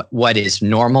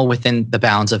normal within the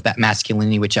bounds of that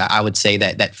masculinity, which I would say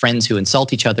that friends who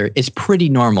insult each other is pretty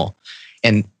normal,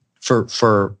 and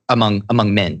for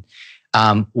among men.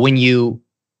 When you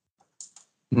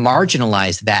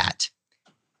marginalize that,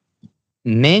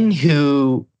 men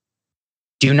who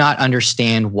do not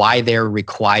understand why they're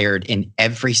required in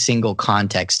every single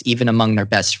context, even among their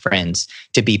best friends,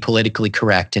 to be politically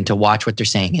correct and to watch what they're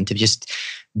saying and to just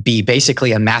be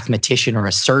basically a mathematician or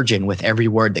a surgeon with every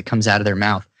word that comes out of their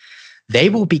mouth, they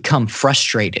will become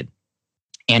frustrated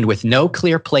and with no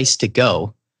clear place to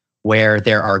go, where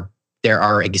there are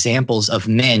examples of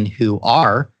men who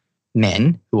are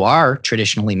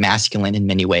traditionally masculine in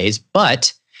many ways,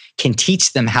 but can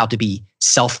teach them how to be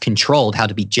self-controlled, how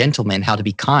to be gentlemen, how to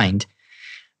be kind.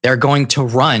 They're going to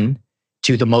run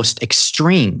to the most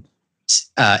extreme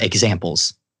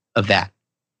examples of that.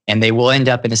 And they will end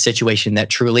up in a situation that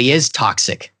truly is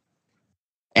toxic,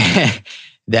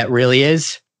 that really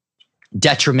is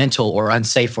detrimental or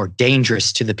unsafe or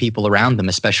dangerous to the people around them,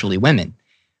 especially women.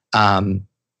 And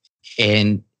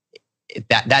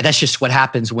that's just what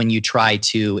happens when you try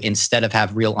to, instead of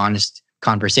have real honest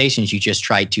conversations, you just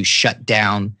try to shut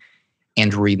down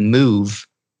and remove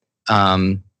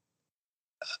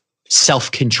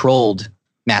self-controlled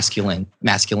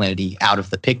masculinity out of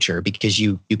the picture, because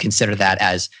you consider that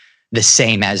as the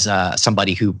same as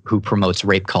somebody who promotes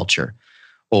rape culture,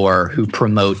 or who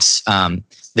promotes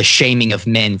the shaming of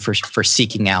men for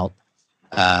seeking out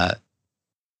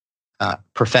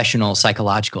professional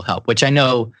psychological help, which I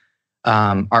know.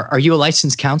 Are you a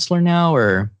licensed counselor now,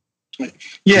 or?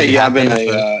 Yeah, I've been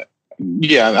an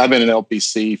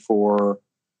LPC for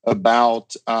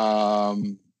about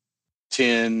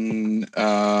 10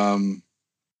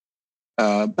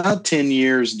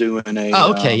 years doing a.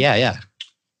 Oh, okay, yeah.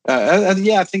 I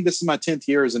think this is my 10th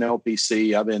year as an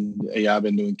LPC. I've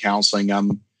been doing counseling.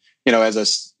 I've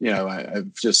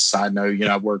just side note,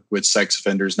 I've worked with sex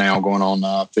offenders now going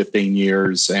on 15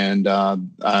 years, and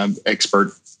I'm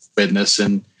expert witness,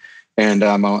 and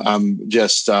I'm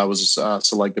just was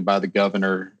selected by the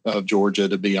governor of Georgia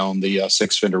to be on the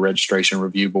Sex Offender Registration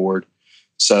Review Board.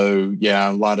 So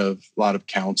yeah, a lot of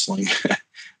counseling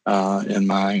in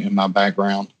my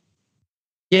background.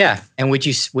 Yeah, and would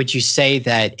you say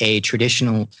that a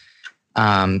traditional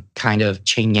kind of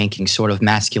chain yanking sort of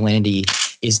masculinity,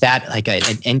 is that like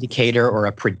an indicator or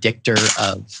a predictor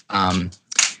of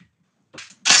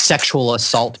sexual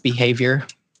assault behavior?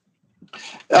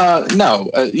 No,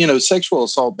 sexual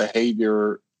assault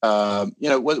behavior.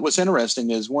 What's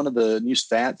interesting is one of the new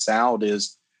stats out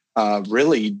is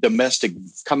really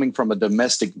coming from a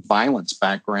domestic violence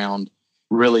background.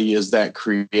 Really, is that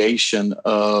creation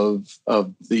of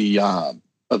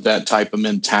that type of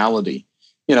mentality.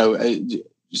 Men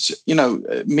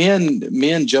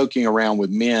joking around with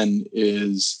men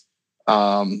is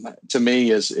to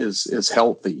me is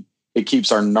healthy. It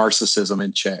keeps our narcissism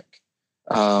in check.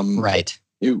 Right.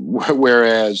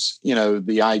 Whereas,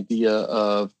 the idea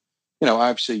of,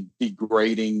 actually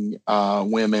degrading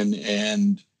women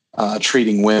and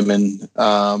treating women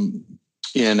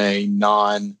in a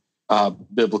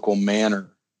non-biblical manner,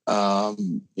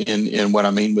 in what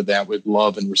I mean with that, with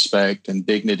love and respect and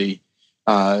dignity,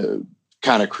 kind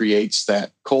of creates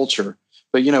that culture.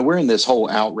 But, we're in this whole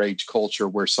outrage culture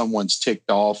where someone's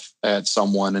ticked off at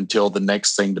someone until the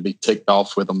next thing to be ticked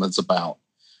off with them is about.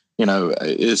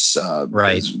 Is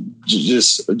right.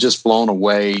 Just blown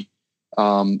away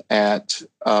at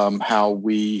how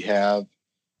we have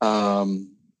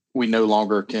we no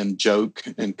longer can joke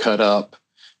and cut up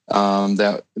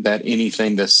that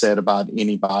anything that's said about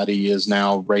anybody is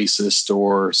now racist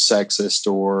or sexist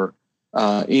or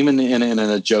even in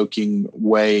a joking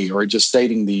way, or just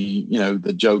stating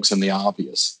the jokes and the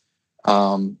obvious.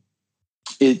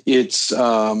 It's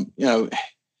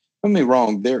don't get me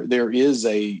wrong. There is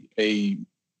a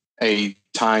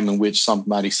time in which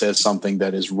somebody says something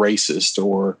that is racist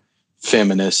or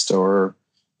feminist or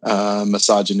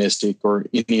misogynistic or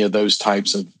any of those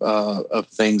types of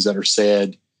things that are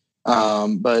said.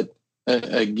 But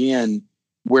again,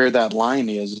 where that line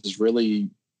is really,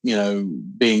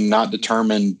 being not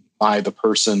determined by the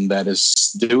person that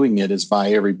is doing it, is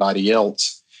by everybody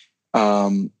else.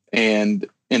 And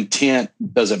intent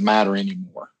doesn't matter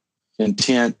anymore.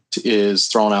 Intent is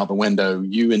thrown out the window.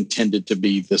 You intended to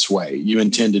be this way. You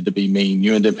intended to be mean.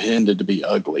 You intended to be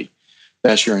ugly.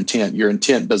 That's your intent. Your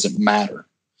intent doesn't matter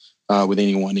with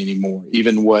anyone anymore.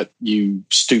 Even what you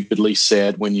stupidly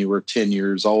said when you were 10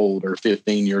 years old or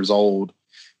 15 years old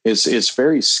is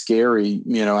very scary.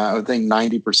 I think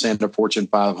 90% of Fortune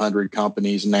 500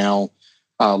 companies now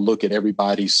look at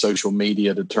everybody's social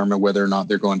media to determine whether or not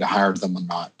they're going to hire them or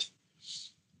not.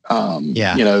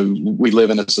 We live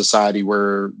in a society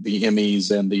where the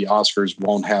Emmys and the Oscars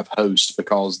won't have hosts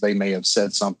because they may have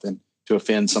said something to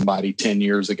offend somebody 10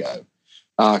 years ago.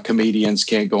 Comedians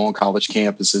can't go on college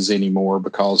campuses anymore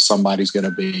because somebody's going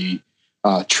to be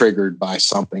triggered by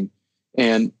something.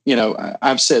 And,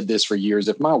 I've said this for years.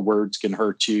 If my words can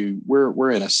hurt you,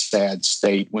 we're in a sad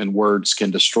state when words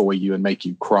can destroy you and make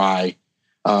you cry.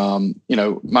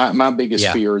 My biggest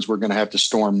fear is we're going to have to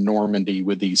storm Normandy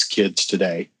with these kids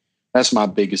today. That's my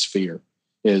biggest fear,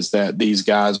 is that these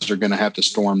guys are going to have to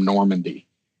storm Normandy,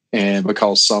 and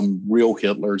because some real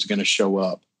Hitler is going to show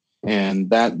up. And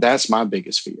that's my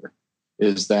biggest fear,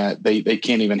 is that they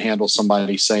can't even handle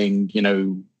somebody saying,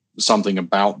 something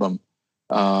about them.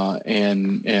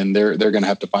 And they're going to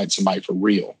have to fight somebody for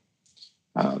real.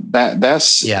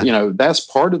 That's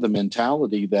part of the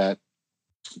mentality that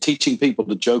teaching people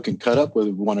to joke and cut up with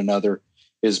one another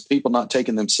is people not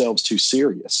taking themselves too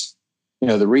serious.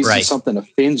 The reason something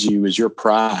offends you is your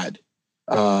pride.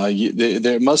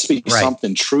 There must be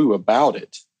something true about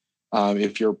it.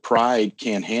 If your pride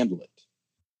can't handle it.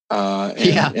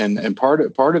 And part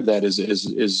of that is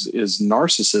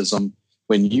narcissism,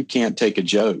 when you can't take a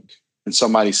joke and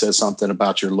somebody says something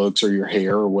about your looks or your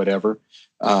hair or whatever.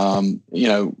 I'm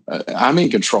in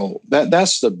control.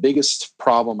 That's the biggest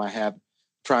problem I have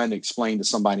trying to explain to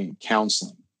somebody in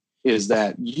counseling, is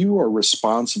that you are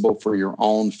responsible for your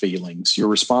own feelings. You're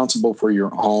responsible for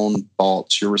your own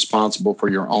thoughts. You're responsible for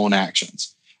your own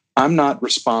actions. I'm not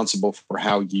responsible for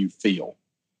how you feel.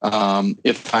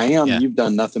 If I am, you've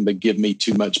done nothing but give me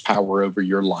too much power over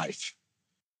your life.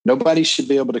 Nobody should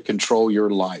be able to control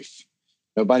your life.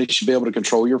 Nobody should be able to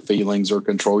control your feelings or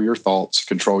control your thoughts,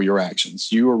 control your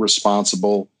actions. You are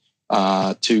responsible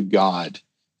to God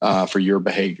for your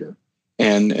behavior.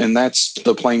 And that's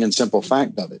the plain and simple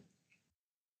fact of it.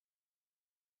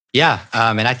 Yeah.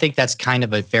 And I think that's kind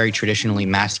of a very traditionally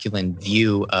masculine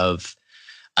view of,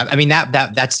 I mean,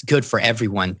 that's good for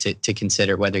everyone to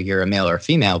consider, whether you're a male or a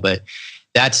female, but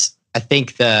that's, I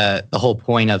think the whole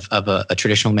point of a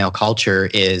traditional male culture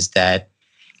is that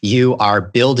you are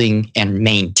building and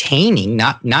maintaining,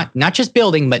 not just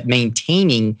building, but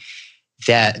maintaining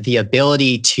the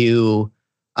ability to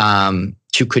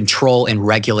control and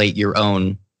regulate your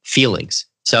own feelings.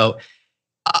 So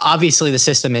obviously the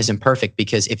system isn't perfect,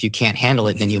 because if you can't handle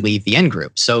it, then you leave the in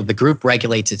group. So the group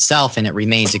regulates itself and it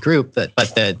remains a group. But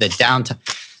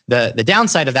the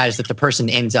downside of that is that the person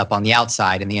ends up on the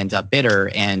outside and they end up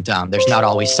bitter. And there's not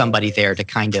always somebody there to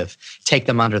kind of take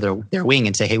them under their wing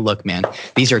and say, hey, look, man,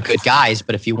 these are good guys.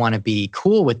 But if you want to be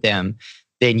cool with them,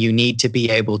 then you need to be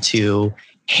able to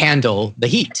handle the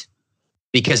heat,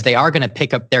 because they are going to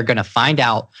pick up, they're going to find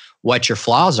out what your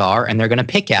flaws are, and they're going to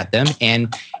pick at them.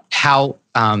 And how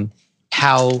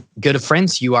good of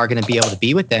friends you are going to be able to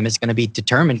be with them is going to be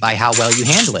determined by how well you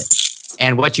handle it.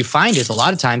 And what you find is a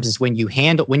lot of times is when you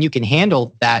can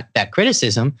handle that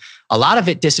criticism, a lot of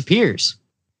it disappears.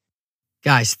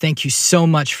 Guys, thank you so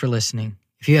much for listening.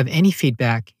 If you have any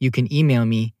feedback, you can email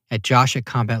me at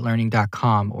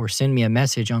josh@combatlearning.com or send me a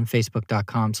message on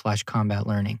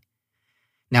facebook.com/combatlearning.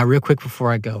 Now, real quick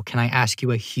before I go, can I ask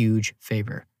you a huge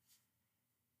favor?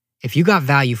 If you got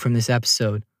value from this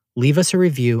episode, leave us a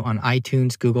review on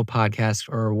iTunes, Google Podcasts,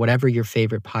 or whatever your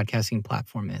favorite podcasting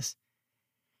platform is.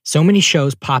 So many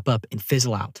shows pop up and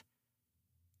fizzle out.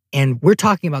 And we're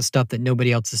talking about stuff that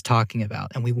nobody else is talking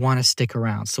about, and we want to stick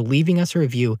around. So leaving us a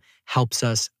review helps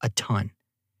us a ton.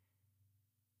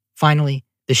 Finally,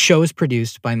 the show is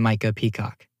produced by Micah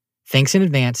Peacock. Thanks in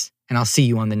advance, and I'll see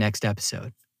you on the next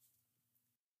episode.